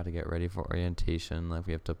 no, I've got to get ready for orientation, like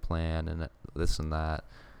we have to plan and this and that,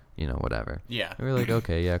 you know, whatever. Yeah. And we're like,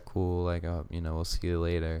 okay, yeah, cool, like, you know, we'll see you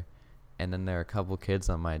later. And then there are a couple kids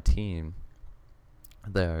on my team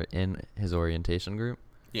that are in his orientation group.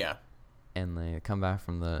 Yeah. And they come back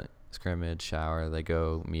from the scrimmage, shower, they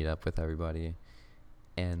go meet up with everybody,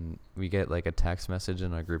 and we get like a text message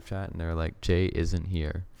in our group chat, and they're like, Jay isn't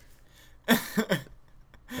here.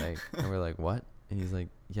 Like, and we're like, what? And he's like,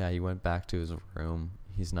 yeah, he went back to his room,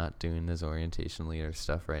 he's not doing his orientation leader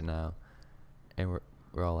stuff right now. And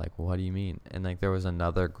we're all like, what do you mean? And like there was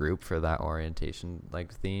another group for that orientation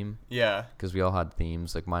like theme. Yeah. Because we all had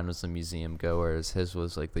themes. Like mine was the museum goers. His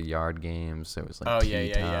was like the yard games. It was like Oh, tea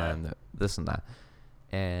yeah, time. This and that.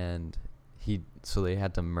 And so they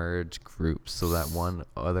had to merge groups so that one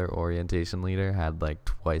other orientation leader had like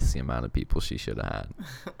twice the amount of people she should have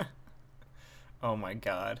had. Oh my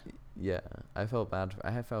God. Yeah, I felt bad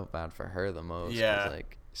for her the most. 'Cause, Yeah.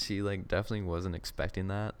 like she like definitely wasn't expecting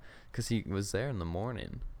that because he was there in the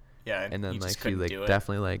morning. Yeah. And then you just like she couldn't like do it.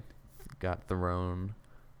 definitely like got thrown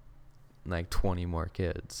like 20 more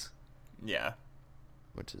kids, Yeah.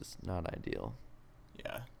 which is not ideal.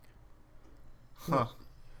 Yeah. Huh.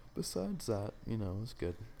 Besides that, you know, it's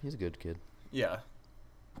good. He's a good kid. Yeah.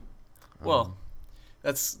 Well,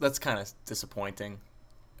 that's kind of disappointing.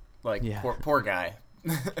 Like, Yeah. poor guy.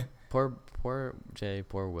 Poor Jay,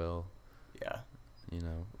 poor Will. Yeah. You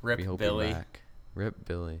know, Rip we hope Billy. he's back. Rip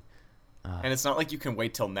Billy. And it's not like you can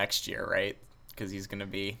wait till next year, right? Because he's gonna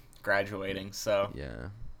be graduating. So Yeah.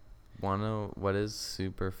 Wanna what is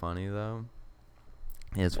super funny though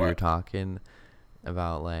is we were What? talking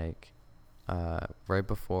about like right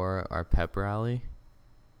before our pep rally,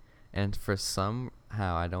 and for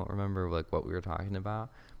somehow I don't remember like what we were talking about,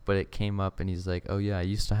 but it came up and he's like, "Oh yeah, I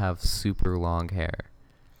used to have super long hair."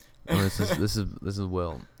 And this is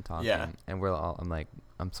Will talking, Yeah. and we're all I'm like,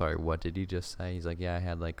 "I'm sorry, what did you just say?" He's like, "Yeah, I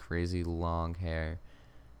had like crazy long hair."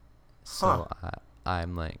 So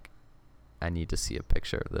I'm like, I need to see a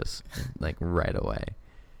picture of this like right away.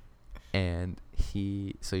 And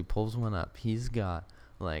he pulls one up. He's got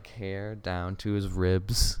like hair down to his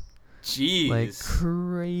ribs, Jeez. like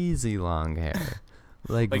crazy long hair.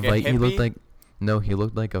 Like, Like a he looked hippie? like he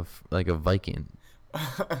looked like a Viking.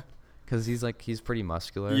 Cuz he's pretty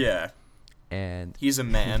muscular. Yeah. And He's a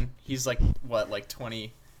man. He's like what, like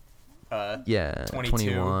 20? yeah, 22?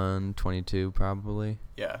 21, 22 probably.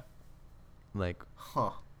 Yeah. Like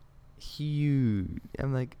Huh. huge.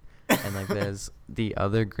 I'm like, and like there's the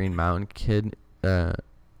other Green Mountain kid.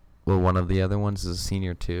 Well, one of the other ones is a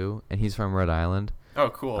senior too, and he's from Rhode Island. Oh,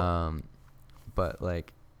 cool. But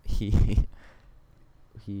like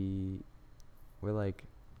we're like,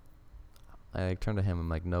 I like turned to him. I'm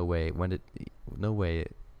like, no way. No way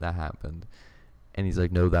that happened. And he's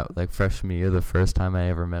like, no, that like freshman year, the first time I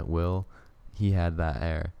ever met Will, he had that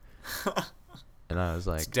hair. And I was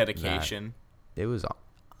like, It's dedication. It was.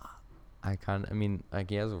 I mean, like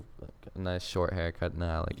he has a nice short haircut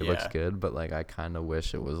now. Like it looks Yeah. good, but like I kind of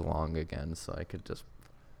wish it was long again, so I could just.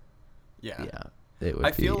 Yeah. Yeah, it would.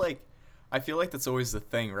 I feel like that's always the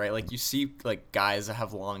thing, right? Like you see like guys that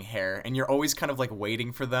have long hair and you're always kind of like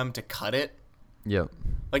waiting for them to cut it. Yep.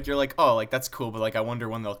 Like you're like, "Oh, like that's cool, but like I wonder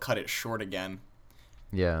when they'll cut it short again."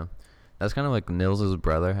 Yeah, that's kind of like Nils'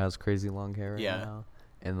 brother has crazy long hair right Yeah. now,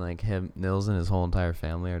 and like Nils and his whole entire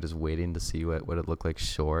family are just waiting to see what it looked like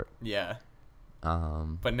short. Yeah.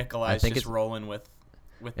 But But Nikolai's think just it's- rolling with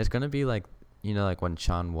it's gonna be like, you know, like when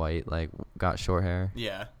Shaun White like got short hair.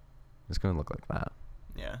 yeah. It's gonna look like that.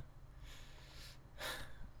 Yeah.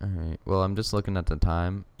 All right. Well, I'm just looking at the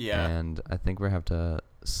time. Yeah. And I think we have to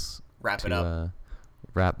Wrap it up.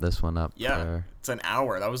 Wrap this one up. Yeah. It's an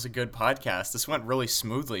hour. That was a good podcast. This went really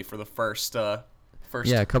smoothly for the first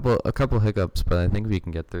Yeah, a couple hiccups, but I think we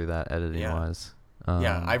can get through that editing wise.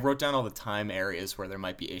 Yeah, I wrote down all the time areas where there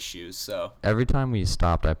might be issues, so Every time we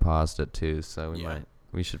stopped, I paused it too, so Yeah.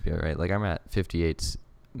 we should be all right. Like I'm at 58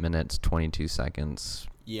 minutes 22 seconds.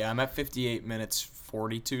 yeah, I'm at 58 minutes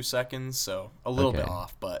 42 seconds, so a little bit Okay.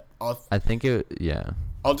 off, but I think yeah.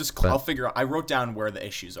 I'll figure out. I wrote down where the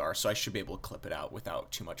issues are, so I should be able to clip it out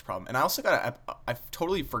without too much problem. And I also I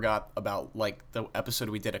totally forgot about like the episode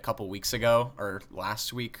we did a couple weeks ago or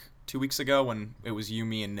last week, 2 weeks ago when it was you,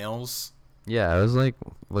 me, and Nils. Yeah, I was like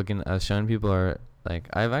I was showing people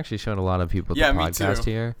I've actually shown a lot of people Yeah, the me podcast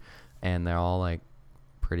too. here, and they're all like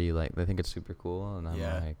pretty like they think it's super cool, and I'm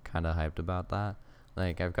Yeah. like kind of hyped about that.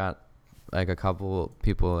 Like I've got like a couple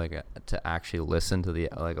people like to actually listen to the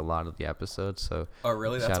like a lot of the episodes. So Oh,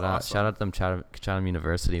 really? That's shout awesome. out them Chatham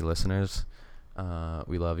University listeners.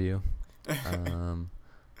 We love you.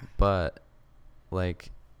 But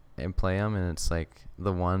like and play them, and it's like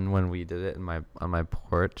the one when we did it on my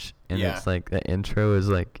porch, and Yeah. it's like the intro is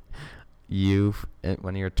like you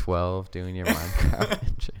when you're 12 doing your Minecraft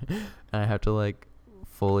intro, and I have to like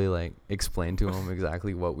fully like explain to them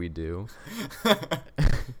exactly what we do.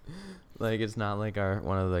 Like it's not like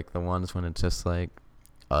one of like the ones when it's just like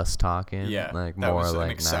us talking. Yeah, Like that more was an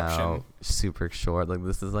like exception. now super short. Like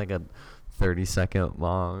this is like a 30-second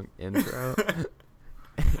long intro.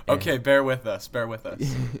 Okay, bear with us.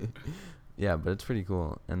 Yeah, but it's pretty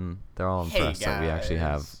cool, and they're all Hey, impressed that we actually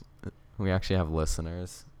have guys. We actually have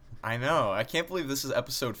listeners. I know. I can't believe this is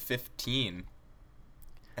episode 15.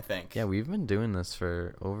 I think. Yeah, we've been doing this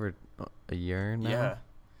for over a year now. Yeah.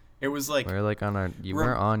 It was like we're like on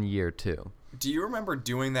we're on year 2. Do you remember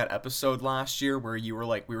doing that episode last year where you were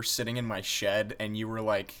like, we were sitting in my shed and you were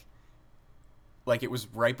like it was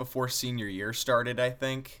right before senior year started, I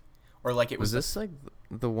think, or like it was. Was this like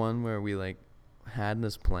the one where we like had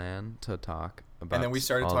this plan to talk about? And then we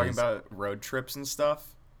started talking about road trips and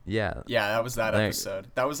stuff. Yeah. Yeah, that was that episode.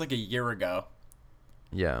 That was like a year ago.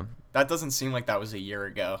 Yeah. That doesn't seem like that was a year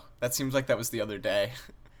ago. That seems like that was the other day.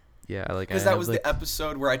 Yeah, like because that was the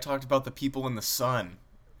episode where I talked about the people in the sun,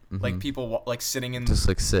 like people like sitting in just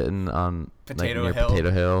like sitting on Potato Hill.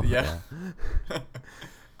 Potato Hill. Yeah.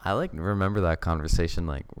 I like remember that conversation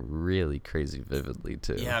like really crazy vividly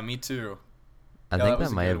too. Yeah, me too. I think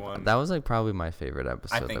that was like probably my favorite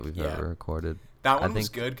episode that we've ever recorded. That one was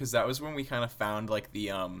good because that was when we kind of found like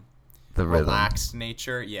the relaxed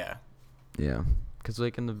nature. Yeah. Yeah, because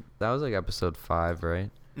like that was like episode 5, right?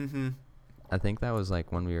 Mm-hmm. I think that was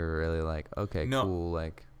like when we were really like, okay, cool,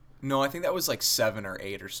 like. No, I think that was like 7 or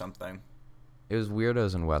 8 or something. It was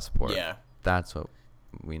Weirdos in Westport. Yeah. That's what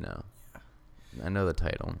we know. Yeah. I know the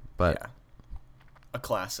title, but. Yeah. A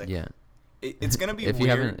classic. Yeah. It's gonna be if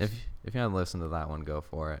weird. If you haven't listened to that one, go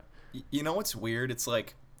for it. You know what's weird? It's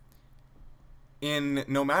like. In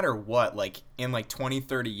no matter what, like in like 20,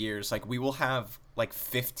 30 years, like we will have like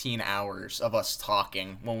 15 hours of us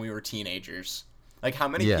talking when we were teenagers. Like how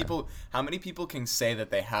many people can say that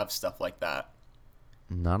they have stuff like that?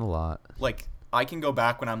 Not a lot. Like I can go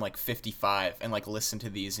back when I'm like 55 and like listen to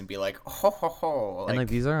these and be like, ho ho ho. Like, and like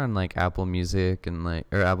these are on like Apple Music and like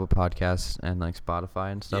or Apple Podcasts and like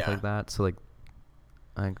Spotify and stuff like that. So like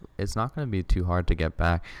it's not gonna be too hard to get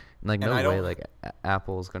back. Like no way like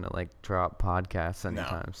Apple's gonna like drop podcasts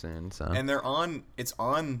anytime soon. So and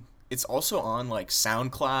it's also on like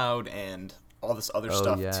SoundCloud and all this other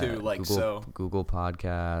stuff too. Like Google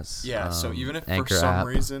Podcasts. Yeah. So even if Anchor for some app.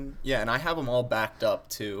 reason, and I have them all backed up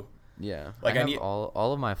too. Yeah. Like I need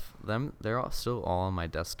all of my they're still all on my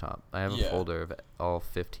desktop. I have a folder of all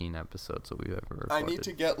 15 episodes that we've ever recorded. I need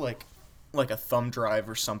to get like a thumb drive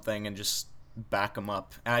or something and just back them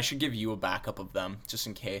up, and I should give you a backup of them just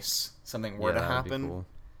in case something were to happen. Cool.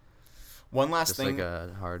 One last thing, like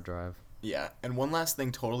a hard drive. Yeah, and one last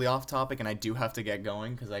thing, totally off topic, and I do have to get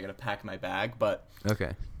going because I gotta pack my bag. But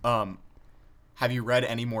okay. Have you read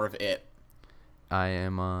any more of it? I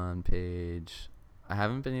am on page. I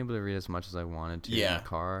haven't been able to read as much as I wanted to in the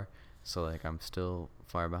car, so like I'm still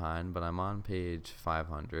far behind. But I'm on page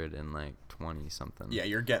 500 and like 20 something. Yeah,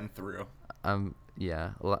 you're getting through. Yeah.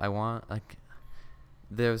 Well, I want like.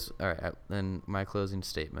 There's all right. Then my closing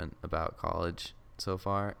statement about college so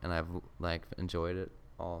far, and I've like enjoyed it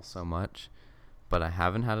all so much, but I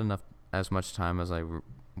haven't had as much time as I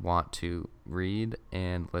want to read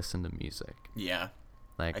and listen to music. Yeah.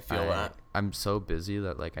 Like I feel that. I'm so busy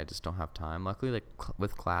that like I just don't have time. Luckily, like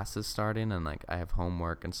with classes starting and like I have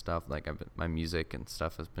homework and stuff, like my music and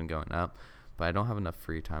stuff has been going up, but I don't have enough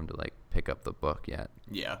free time to like pick up the book yet.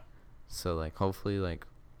 Yeah. So like hopefully like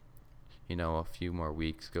a few more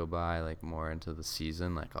weeks go by, like more into the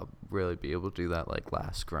season, like I'll really be able to do that like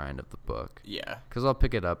last grind of the book. Yeah. Because I'll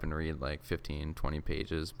pick it up and read like 15, 20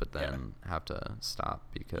 pages, but then have to stop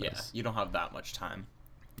because you don't have that much time.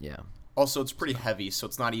 Yeah. Also, it's pretty heavy, so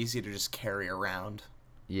it's not easy to just carry around.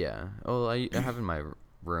 Yeah. Well, I have it in my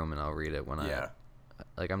room and I'll read it when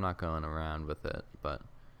I'm not going around with it, but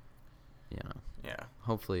Yeah.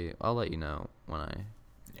 Hopefully I'll let you know when I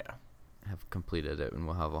have completed it, and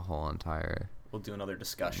we'll have a whole entire. We'll do another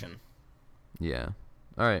discussion. Yeah.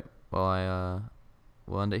 All right. Well,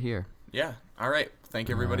 we'll end it here. Yeah. All right. Thank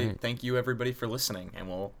you, everybody. Right. Thank you, everybody, for listening, and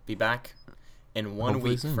we'll be back in one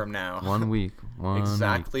week from now. 1 week.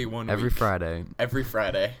 Exactly 1 week. Every Friday. Every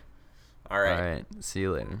Friday. All right. All right. See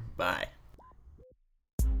you later. Bye.